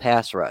whole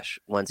pass rush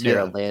once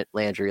Harold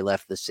Landry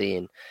left the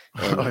scene.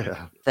 And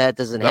that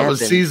doesn't happen. That was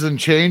season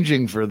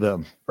changing for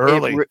them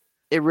early.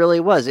 It really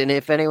was. And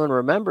if anyone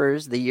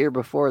remembers the year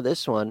before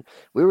this one,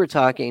 we were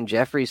talking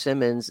Jeffrey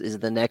Simmons is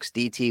the next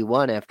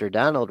DT1 after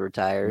Donald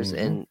retires.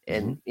 And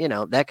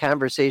that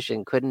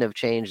conversation couldn't have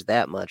changed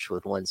that much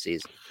with one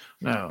season.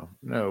 No,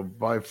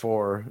 by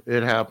far.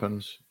 It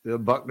happens.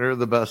 Buckner,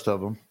 the best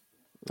of them.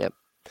 Yep.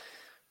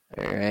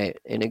 All right.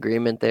 In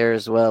agreement there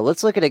as well.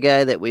 Let's look at a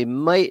guy that we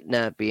might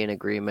not be in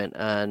agreement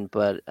on,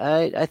 but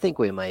I think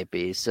we might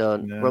be.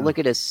 So we're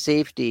looking at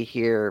safety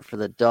here for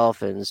the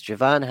Dolphins.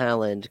 Javon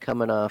Holland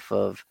coming off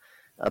of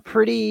a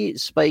pretty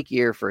spike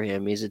year for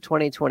him. He's a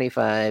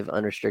 2025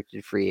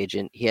 unrestricted free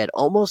agent. He had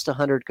almost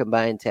 100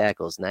 combined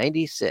tackles,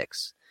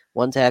 96.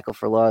 1 tackle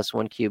for loss,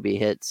 1 QB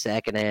hit,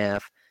 sack and a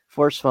half,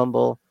 forced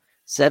fumble,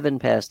 7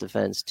 pass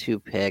defense, 2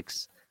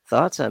 picks.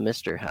 Thoughts on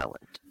Mr.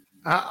 Holland?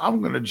 I'm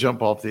going to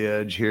jump off the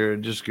edge here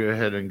and just go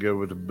ahead and go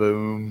with a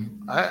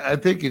boom. I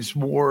think it's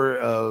more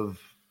of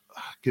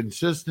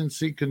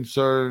consistency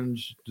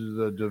concerns to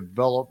the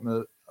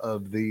development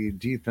of the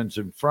defense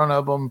in front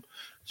of them,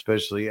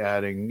 especially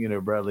adding,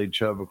 Bradley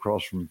Chubb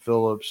across from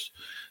Phillips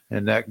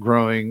and that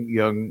growing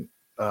young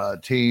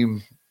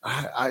team.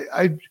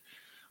 I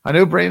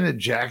know Brandon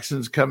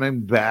Jackson's coming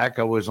back.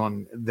 I was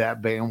on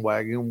that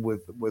bandwagon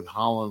with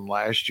Holland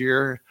last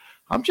year.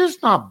 I'm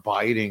just not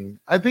biting.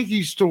 I think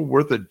he's still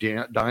worth a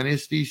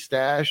dynasty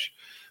stash,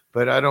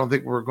 but I don't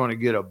think we're going to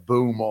get a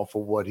boom off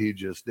of what he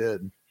just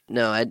did.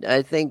 No,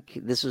 I think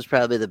this was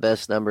probably the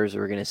best numbers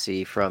we're going to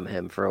see from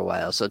him for a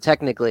while. So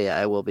technically,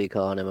 I will be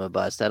calling him a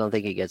bust. I don't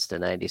think he gets to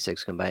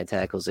 96 combined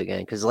tackles again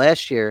because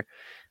last year,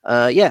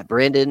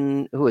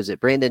 Brandon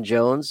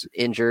Jones,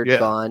 injured,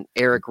 gone.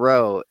 Eric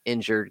Rowe,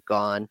 injured,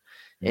 gone.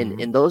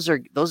 And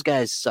those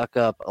guys suck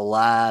up a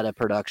lot of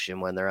production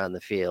when they're on the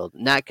field.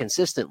 Not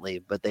consistently,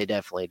 but they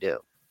definitely do.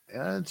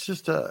 Yeah, it's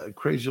just a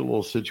crazy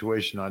little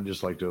situation I'd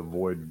just like to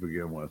avoid to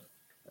begin with.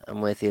 I'm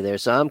with you there.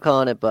 So I'm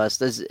calling it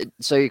bust.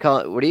 What are you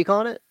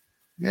calling it?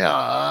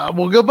 Yeah,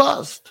 we'll go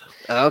bust.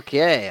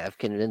 Okay, I've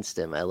convinced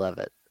him. I love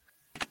it.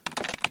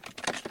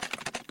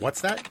 What's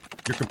that?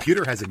 Your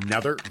computer has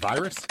another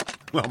virus?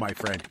 Well, my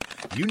friend,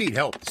 you need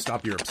help to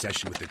stop your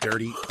obsession with the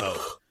dirty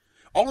O.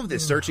 All of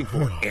this searching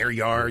for air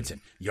yards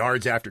and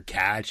yards after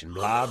catch and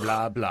blah,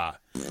 blah, blah.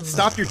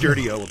 Stop your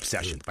dirty O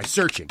obsession by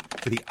searching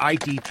for the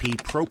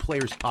IDP Pro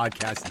Players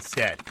Podcast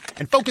instead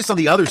and focus on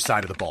the other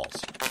side of the balls.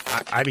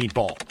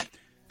 Ball.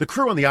 The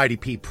crew on the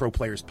IDP Pro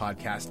Players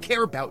Podcast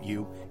care about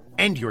you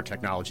and your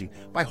technology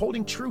by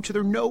holding true to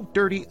their no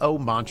dirty O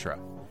mantra.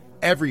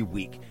 Every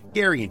week,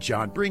 Gary and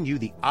John bring you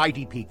the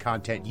IDP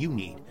content you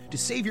need to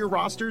save your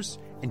rosters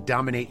and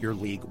dominate your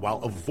league while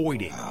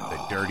avoiding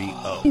the dirty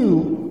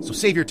O. So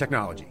save your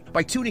technology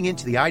by tuning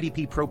into the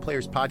IDP Pro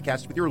Players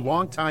Podcast with your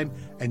longtime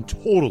and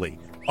totally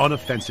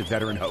unoffensive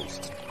veteran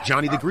hosts,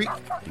 Johnny the Greek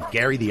and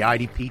Gary the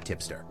IDP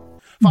Tipster.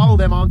 Follow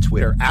them on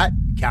Twitter at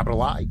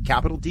I,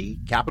 D,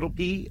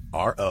 P,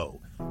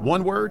 RO.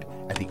 One word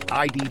at the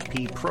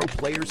IDP Pro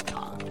Players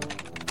Pod.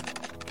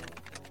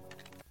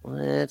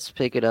 Let's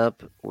pick it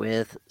up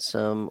with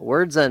some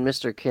words on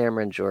Mr.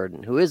 Cameron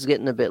Jordan, who is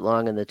getting a bit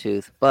long in the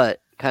tooth,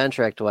 but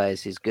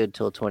Contract-wise, he's good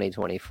till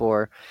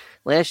 2024.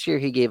 Last year,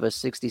 he gave us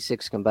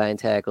 66 combined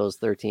tackles,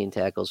 13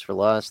 tackles for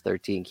loss,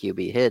 13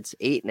 QB hits,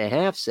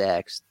 8.5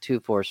 sacks, 2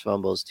 forced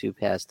fumbles, 2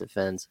 pass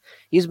defense.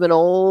 He's been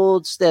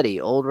old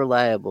steady, old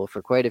reliable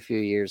for quite a few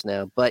years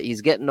now, but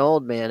he's getting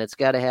old, man. It's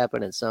got to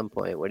happen at some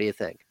point. What do you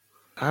think?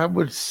 I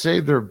would say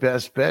their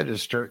best bet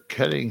is start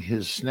cutting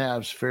his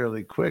snaps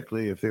fairly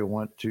quickly if they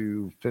want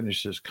to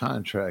finish this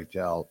contract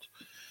out.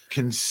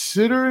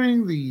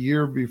 Considering the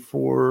year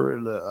before,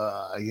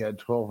 he had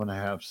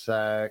 12.5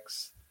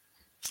 sacks,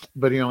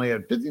 but he only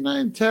had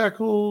 59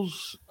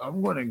 tackles.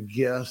 I'm going to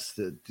guess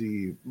that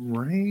the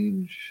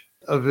range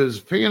of his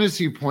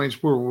fantasy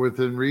points were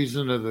within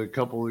reason of a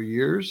couple of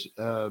years.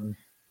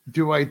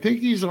 Do I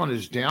think he's on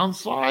his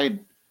downside?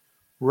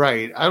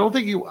 Right. I don't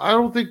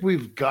think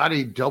we've got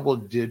a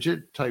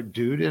double-digit type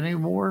dude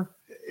anymore.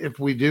 If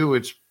we do,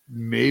 it's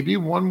maybe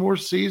one more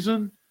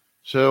season.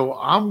 So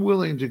I'm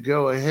willing to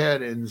go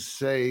ahead and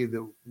say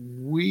that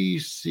we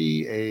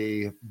see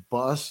a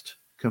bust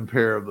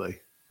comparably.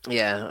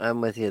 Yeah,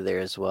 I'm with you there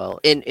as well.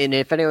 And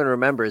if anyone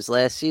remembers,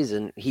 last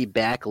season, he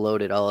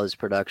backloaded all his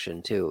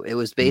production too. It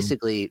was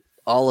basically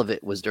all of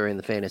it was during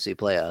the fantasy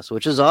playoffs,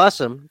 which is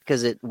awesome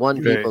because it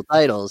won people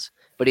titles,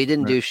 but he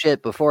didn't do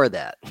shit before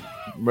that.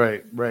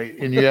 Right.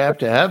 And you have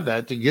to have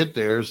that to get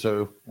there.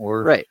 So,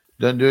 right.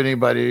 Doesn't do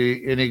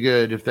anybody any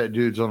good if that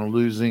dude's on a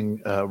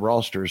losing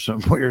roster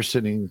somewhere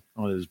sitting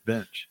on his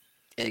bench.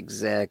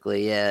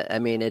 Exactly. Yeah. I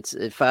mean,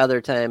 Father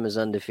Time is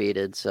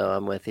undefeated, so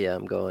I'm with you.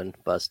 I'm going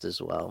bust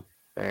as well.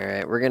 All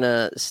right. We're going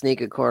to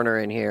sneak a corner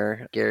in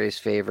here. Gary's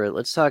favorite.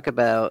 Let's talk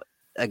about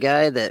a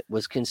guy that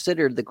was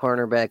considered the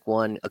cornerback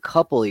one a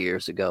couple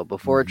years ago,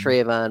 before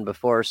Trayvon,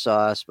 before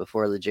Sauce,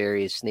 before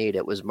L'Jarius Sneed.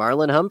 It was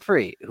Marlon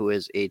Humphrey, who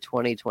is a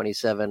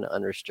 2027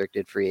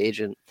 unrestricted free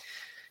agent.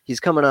 He's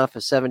coming off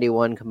of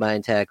 71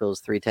 combined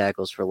tackles, 3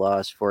 tackles for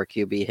loss, 4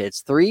 QB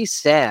hits, 3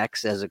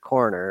 sacks as a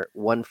corner,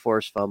 1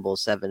 forced fumble,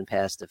 7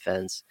 pass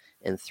defense,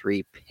 and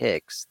 3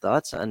 picks.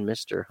 Thoughts on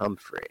Mr.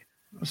 Humphrey?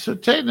 So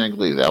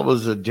technically that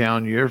was a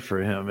down year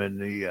for him in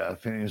the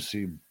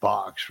fantasy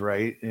box,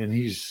 right? And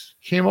he's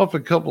came off a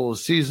couple of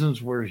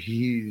seasons where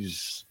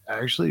he's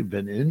actually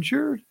been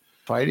injured,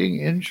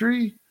 fighting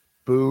injury.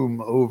 Boom,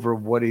 over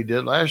what he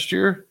did last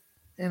year.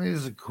 And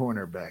he's a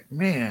cornerback.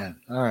 Man,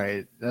 all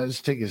right,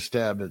 let's take a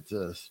stab at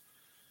this.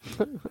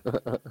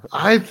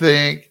 I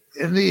think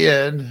in the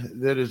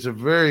end that it's a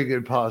very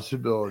good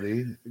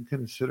possibility,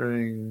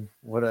 considering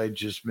what I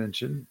just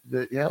mentioned,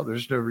 that,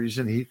 there's no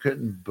reason he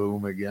couldn't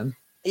boom again.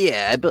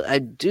 Yeah, I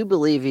do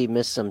believe he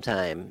missed some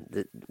time.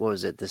 What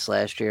was it, this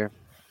last year?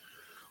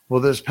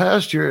 Well, this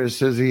past year, it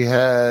says he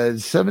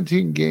had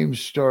 17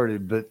 games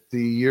started, but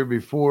the year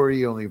before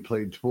he only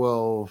played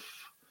 12.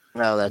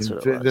 Oh, that's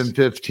what it was. Then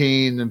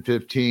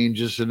 15,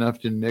 just enough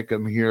to nick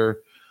him here.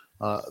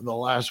 The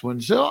last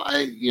one. So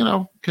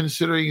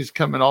considering he's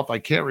coming off, I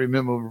can't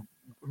remember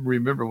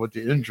what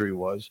the injury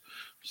was.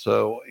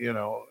 So,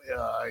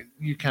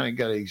 you kind of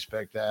got to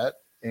expect that.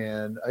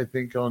 And I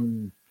think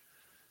on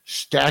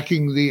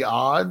stacking the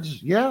odds,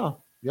 he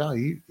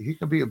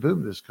can be a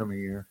boom this coming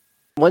year.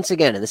 Once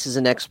again, and this is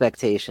an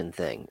expectation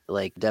thing,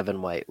 like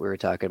Devin White we were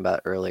talking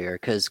about earlier,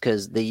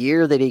 because the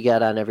year that he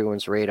got on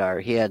everyone's radar,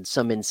 he had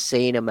some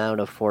insane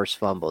amount of forced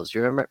fumbles. Do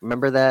you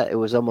remember that? It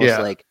was almost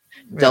like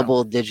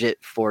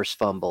double-digit forced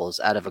fumbles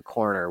out of a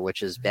corner,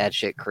 which is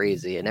batshit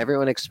crazy. And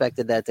everyone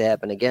expected that to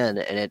happen again,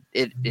 and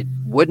it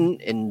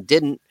wouldn't and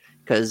didn't,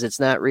 because it's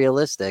not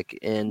realistic.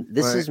 And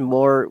this is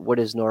more what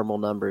his normal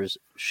numbers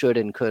should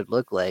and could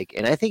look like.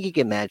 And I think he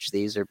can match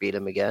these or beat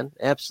them again.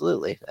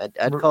 Absolutely.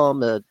 I'd call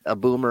him a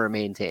boomer or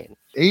maintain.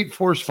 8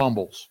 forced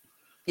fumbles.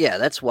 Yeah,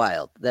 that's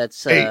wild.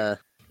 That's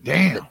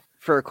damn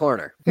for a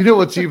corner. You know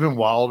what's even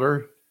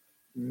wilder?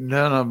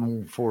 None of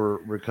them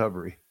for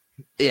recovery.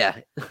 Yeah.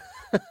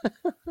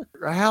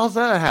 How's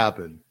that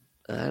happen?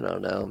 I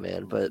don't know,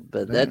 man, but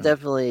that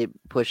definitely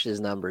pushed his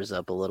numbers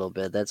up a little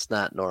bit. That's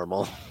not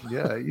normal.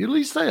 Yeah, you at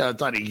least say, I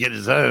thought he'd get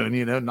his own,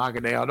 knock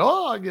it down.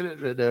 Oh, I get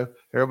it.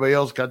 Everybody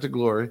else got the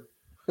glory.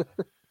 All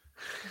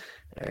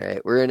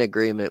right, we're in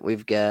agreement.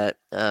 We've got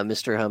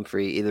Mr.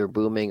 Humphrey either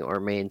booming or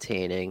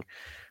maintaining.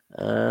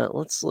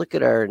 Let's look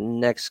at our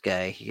next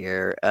guy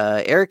here.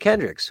 Eric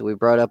Kendricks, who we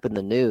brought up in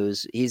the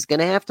news. He's going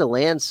to have to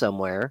land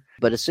somewhere,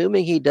 but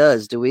assuming he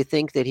does, do we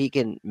think that he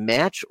can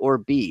match or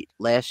beat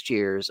last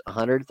year's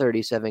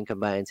 137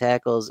 combined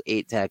tackles,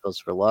 8 tackles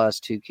for loss,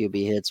 2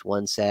 QB hits,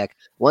 1 sack,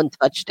 1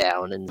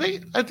 touchdown? And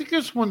I think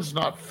this one's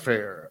not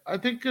fair. I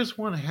think this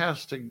one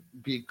has to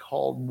be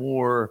called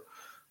more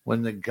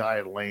when the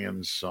guy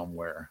lands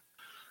somewhere.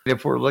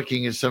 If we're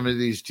looking at some of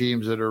these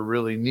teams that are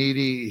really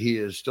needy, he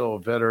is still a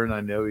veteran. I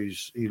know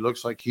he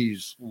looks like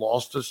he's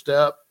lost a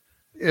step.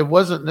 It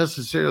wasn't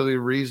necessarily a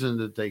reason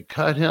that they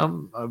cut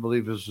him. I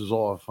believe this is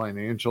all a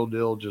financial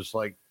deal, just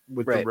like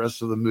with the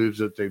rest of the moves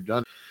that they've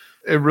done.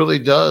 It really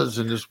does.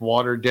 In this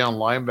watered down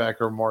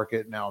linebacker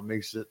market now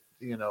makes it,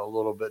 a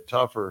little bit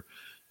tougher.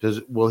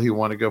 Will he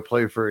want to go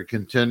play for a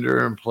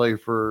contender and play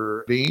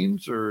for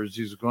Beans, or is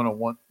he going to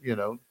want,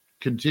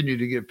 continue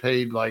to get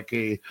paid like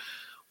a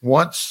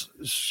once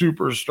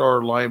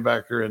superstar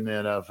linebacker in the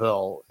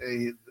NFL.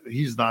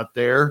 He's not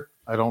there,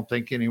 I don't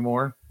think,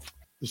 anymore.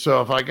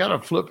 So if I got to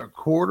flip a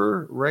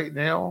quarter right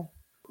now,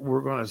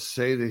 we're going to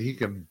say that he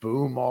can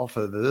boom off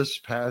of this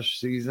past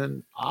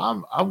season.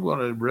 I'm going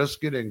to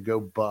risk it and go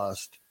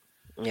bust.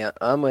 Yeah,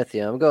 I'm with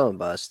you. I'm going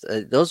bust.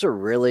 Those are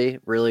really,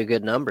 really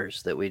good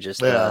numbers that we just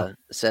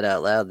said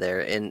out loud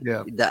there. And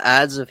the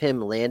odds of him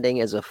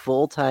landing as a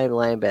full-time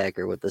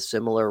linebacker with a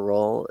similar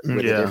role with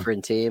a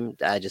different team,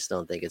 I just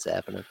don't think it's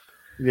happening.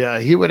 Yeah,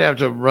 he would have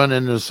to run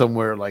into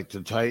somewhere like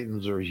the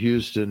Titans or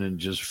Houston and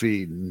just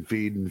feed. And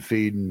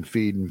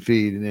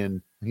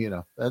then,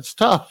 that's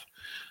tough.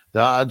 The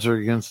odds are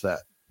against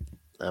that.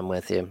 I'm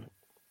with you.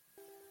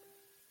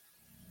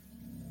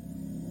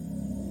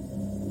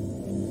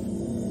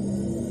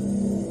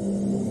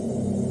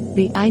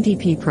 The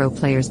IDP Pro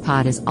Players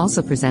Pod is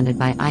also presented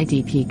by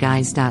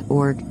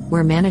IDPguys.org,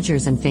 where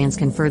managers and fans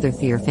can further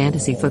their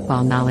fantasy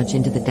football knowledge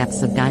into the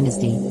depths of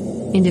Dynasty,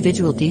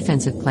 individual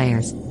defensive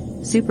players,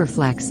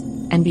 Superflex,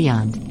 and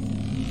beyond.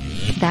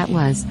 That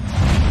was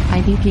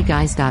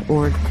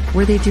IDPguys.org,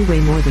 where they do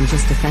way more than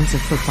just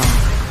defensive football.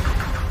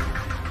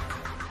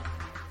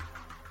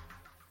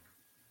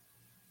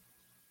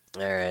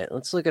 All right,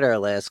 let's look at our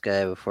last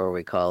guy before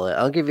we call it.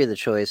 I'll give you the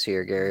choice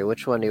here, Gary.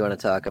 Which one do you want to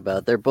talk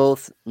about? They're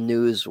both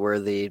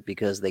newsworthy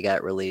because they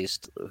got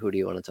released. Who do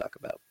you want to talk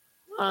about?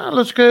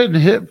 Let's go ahead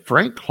and hit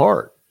Frank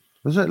Clark.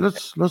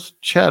 Let's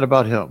chat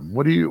about him.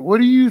 What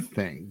do you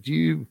think?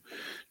 Do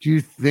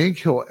you think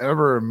he'll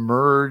ever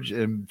emerge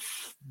and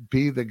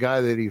be the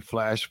guy that he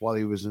flashed while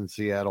he was in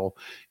Seattle?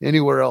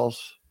 Anywhere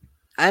else?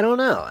 I don't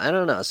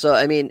know. So,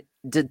 I mean,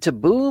 to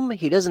boom,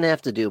 he doesn't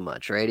have to do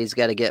much, right? He's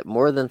got to get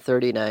more than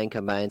 39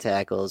 combined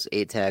tackles,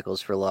 8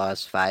 tackles for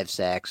loss, 5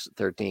 sacks,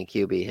 13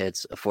 QB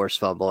hits, a forced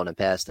fumble, and a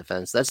pass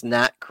defense. That's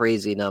not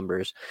crazy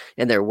numbers.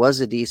 And there was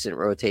a decent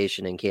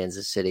rotation in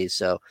Kansas City.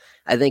 So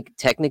I think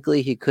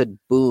technically he could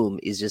boom.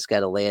 He's just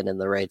got to land in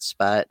the right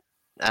spot.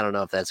 I don't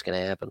know if that's going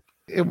to happen.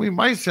 And we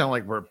might sound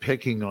like we're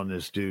picking on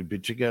this dude,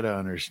 but you got to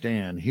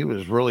understand, he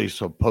was really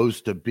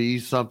supposed to be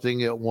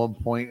something at one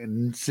point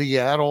in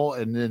Seattle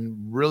and then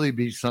really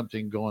be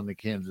something going to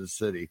Kansas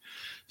City.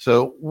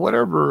 So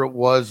whatever it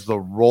was, the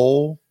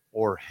role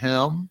or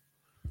him,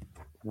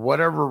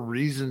 whatever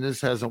reason this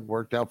hasn't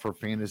worked out for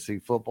fantasy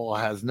football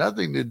has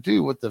nothing to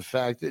do with the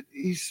fact that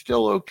he's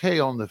still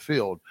okay on the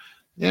field.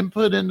 And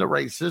put in the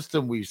right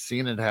system, we've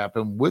seen it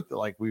happen with,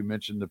 like we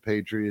mentioned, the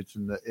Patriots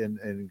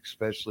and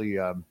especially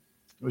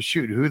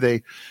who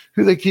they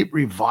keep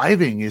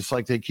reviving. It's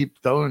like they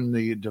keep throwing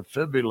the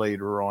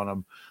defibrillator on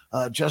them.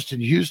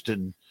 Justin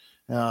Houston,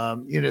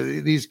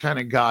 these kind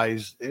of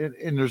guys,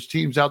 and there's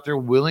teams out there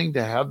willing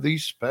to have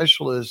these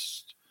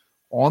specialists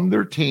on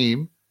their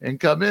team and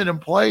come in and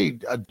play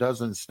a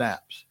dozen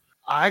snaps.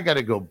 I got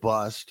to go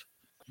bust.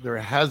 There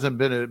hasn't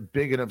been a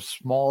big enough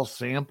small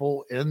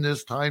sample in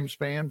this time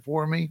span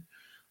for me.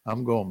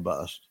 I'm going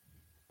bust.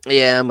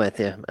 Yeah, I'm with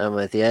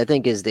you. I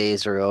think his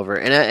days are over.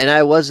 And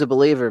I was a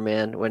believer,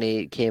 man, when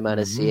he came out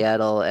of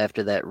Seattle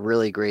after that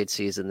really great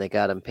season. They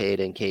got him paid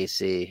in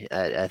KC.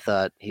 I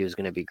thought he was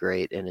going to be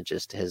great, and it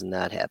just has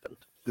not happened.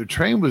 The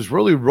train was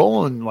really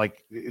rolling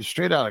like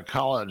straight out of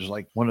college,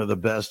 like one of the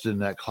best in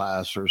that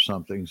class or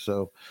something.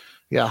 So,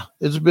 yeah,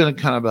 it's been a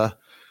kind of a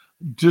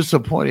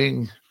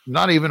disappointing,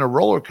 not even a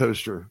roller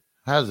coaster,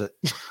 has it?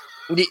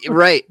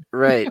 Right.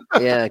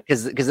 Yeah,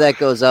 because that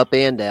goes up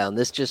and down.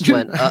 This just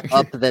went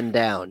up then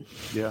down.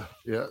 Yeah,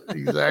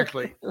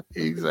 exactly.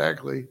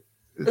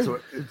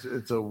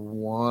 It's a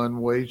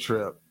one-way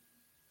trip.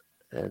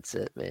 That's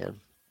it, man.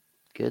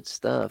 Good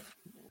stuff.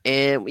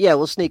 And yeah,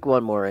 we'll sneak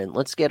one more in.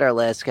 Let's get our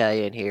last guy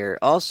in here.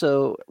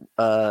 Also,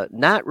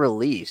 not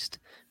released,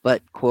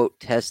 but quote,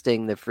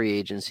 testing the free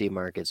agency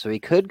market. So he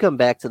could come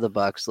back to the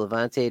Bucs.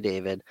 Levante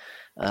David.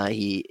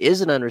 He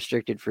is an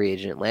unrestricted free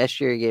agent. Last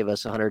year, he gave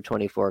us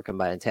 124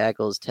 combined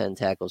tackles, 10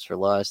 tackles for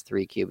loss,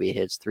 3 QB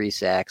hits, 3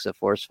 sacks, a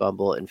forced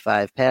fumble, and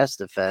 5 pass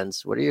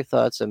defense. What are your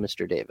thoughts on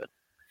Mr. David?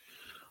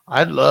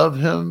 I'd love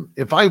him.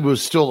 If I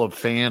was still a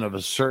fan of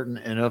a certain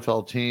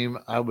NFL team,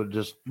 I would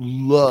just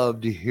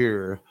love to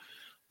hear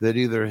that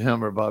either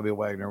him or Bobby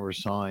Wagner were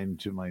signed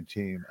to my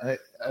team.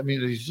 I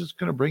mean, he's just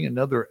going to bring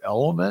another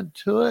element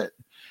to it,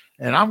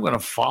 and I'm going to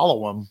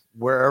follow him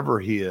wherever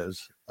he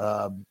is.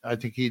 I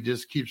think he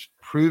just keeps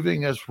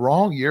proving us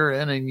wrong year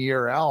in and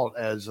year out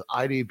as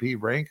IDP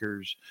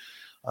rankers.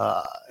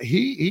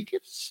 He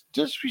gets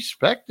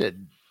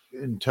disrespected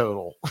in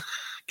total,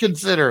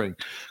 considering.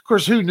 Of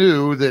course, who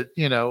knew that,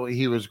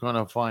 he was going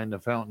to find the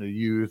fountain of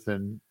youth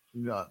and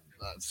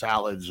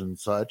salads and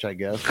such, I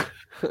guess.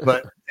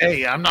 But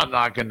hey, I'm not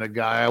knocking the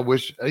guy. I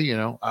wish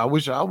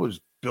I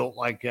was built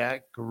like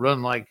that, could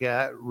run like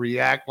that,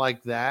 react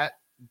like that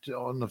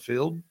on the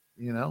field.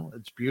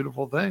 It's a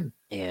beautiful thing.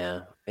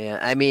 Yeah.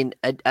 I mean,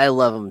 I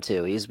love him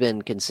too. He's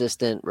been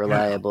consistent,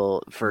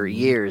 reliable for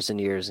years and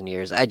years and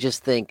years. I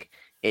just think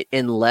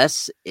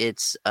unless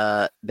it's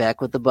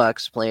back with the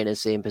Bucs playing the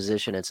same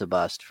position, it's a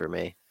bust for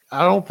me.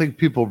 I don't think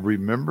people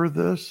remember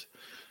this,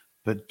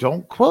 but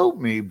don't quote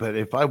me. But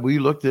if we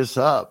look this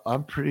up,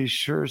 I'm pretty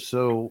sure.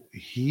 So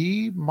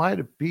he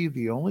might be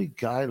the only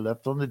guy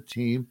left on the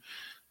team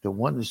that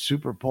won the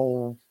Super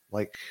Bowl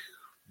like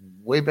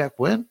way back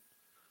when.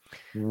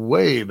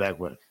 Way back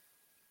when.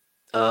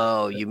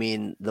 Oh, you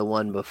mean the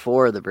one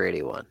before the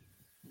Brady one?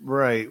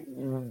 Right.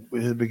 At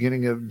the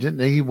beginning of,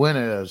 didn't he win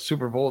a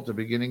Super Bowl at the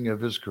beginning of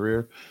his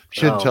career?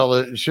 Should tell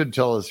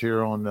us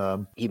here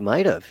on. He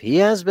might have. He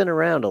has been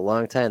around a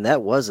long time.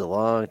 That was a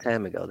long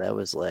time ago. That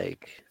was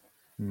like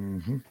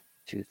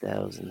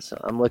 2000. So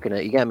I'm looking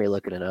at. You got me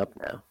looking it up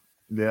now.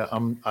 Yeah,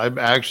 I'm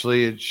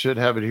actually. It should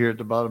have it here at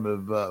the bottom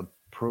of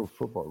Pro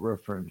Football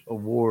Reference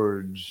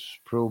Awards,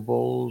 Pro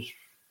Bowls.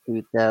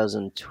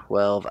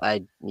 2012.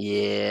 It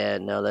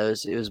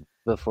was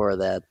before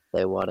that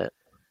they won it.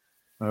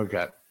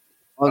 Okay.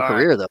 Long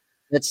career though.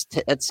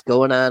 That's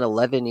going on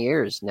 11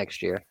 years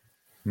next year.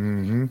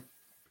 Mm-hmm.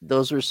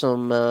 Those were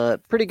some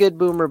pretty good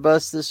boomer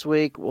busts this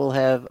week. We'll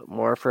have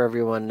more for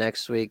everyone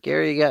next week.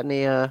 Gary, you got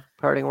any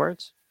parting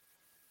words?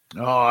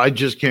 Oh, I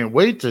just can't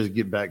wait to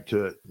get back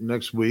to it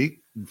next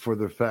week for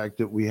the fact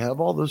that we have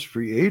all this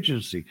free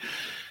agency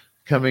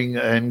coming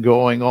and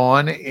going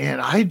on. And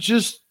I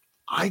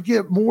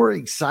get more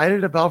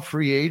excited about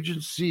free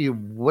agency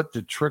and what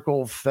the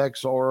trickle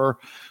effects are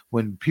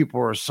when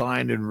people are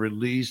signed and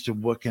released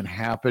and what can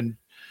happen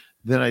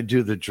than I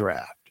do the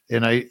draft.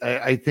 And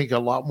I think a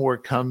lot more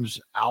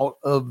comes out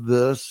of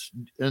this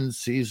in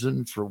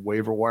season for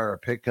waiver wire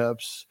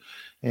pickups.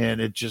 And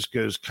it just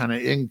goes kind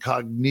of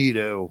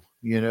incognito,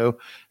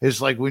 It's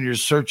like when you're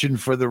searching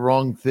for the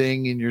wrong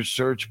thing in your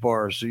search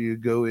bar. So you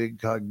go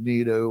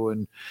incognito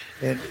and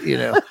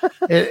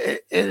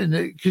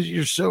because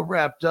you're so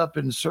wrapped up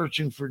in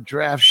searching for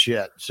draft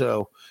shit.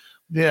 So,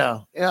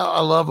 yeah,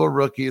 I love a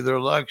rookie. They're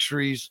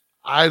luxuries.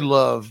 I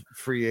love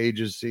free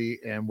agency,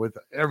 and with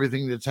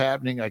everything that's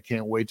happening, I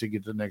can't wait to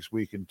get to next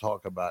week and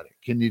talk about it.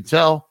 Can you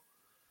tell?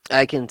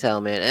 I can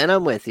tell, man, and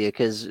I'm with you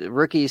because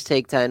rookies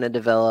take time to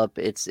develop.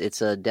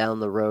 It's a down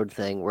the road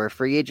thing where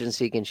free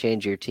agency can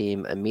change your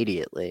team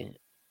immediately.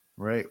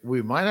 Right.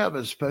 We might have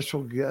a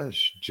special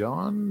guest,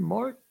 John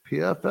Mark,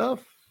 PFF.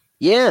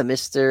 Yeah,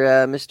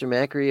 Mr.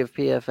 Macri of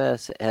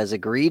PFS has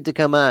agreed to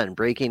come on.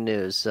 Breaking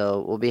news.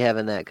 So we'll be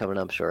having that coming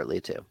up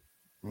shortly too.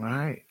 All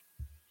right.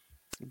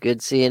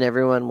 Good seeing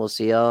everyone. We'll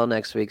see y'all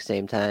next week,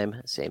 same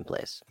time, same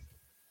place.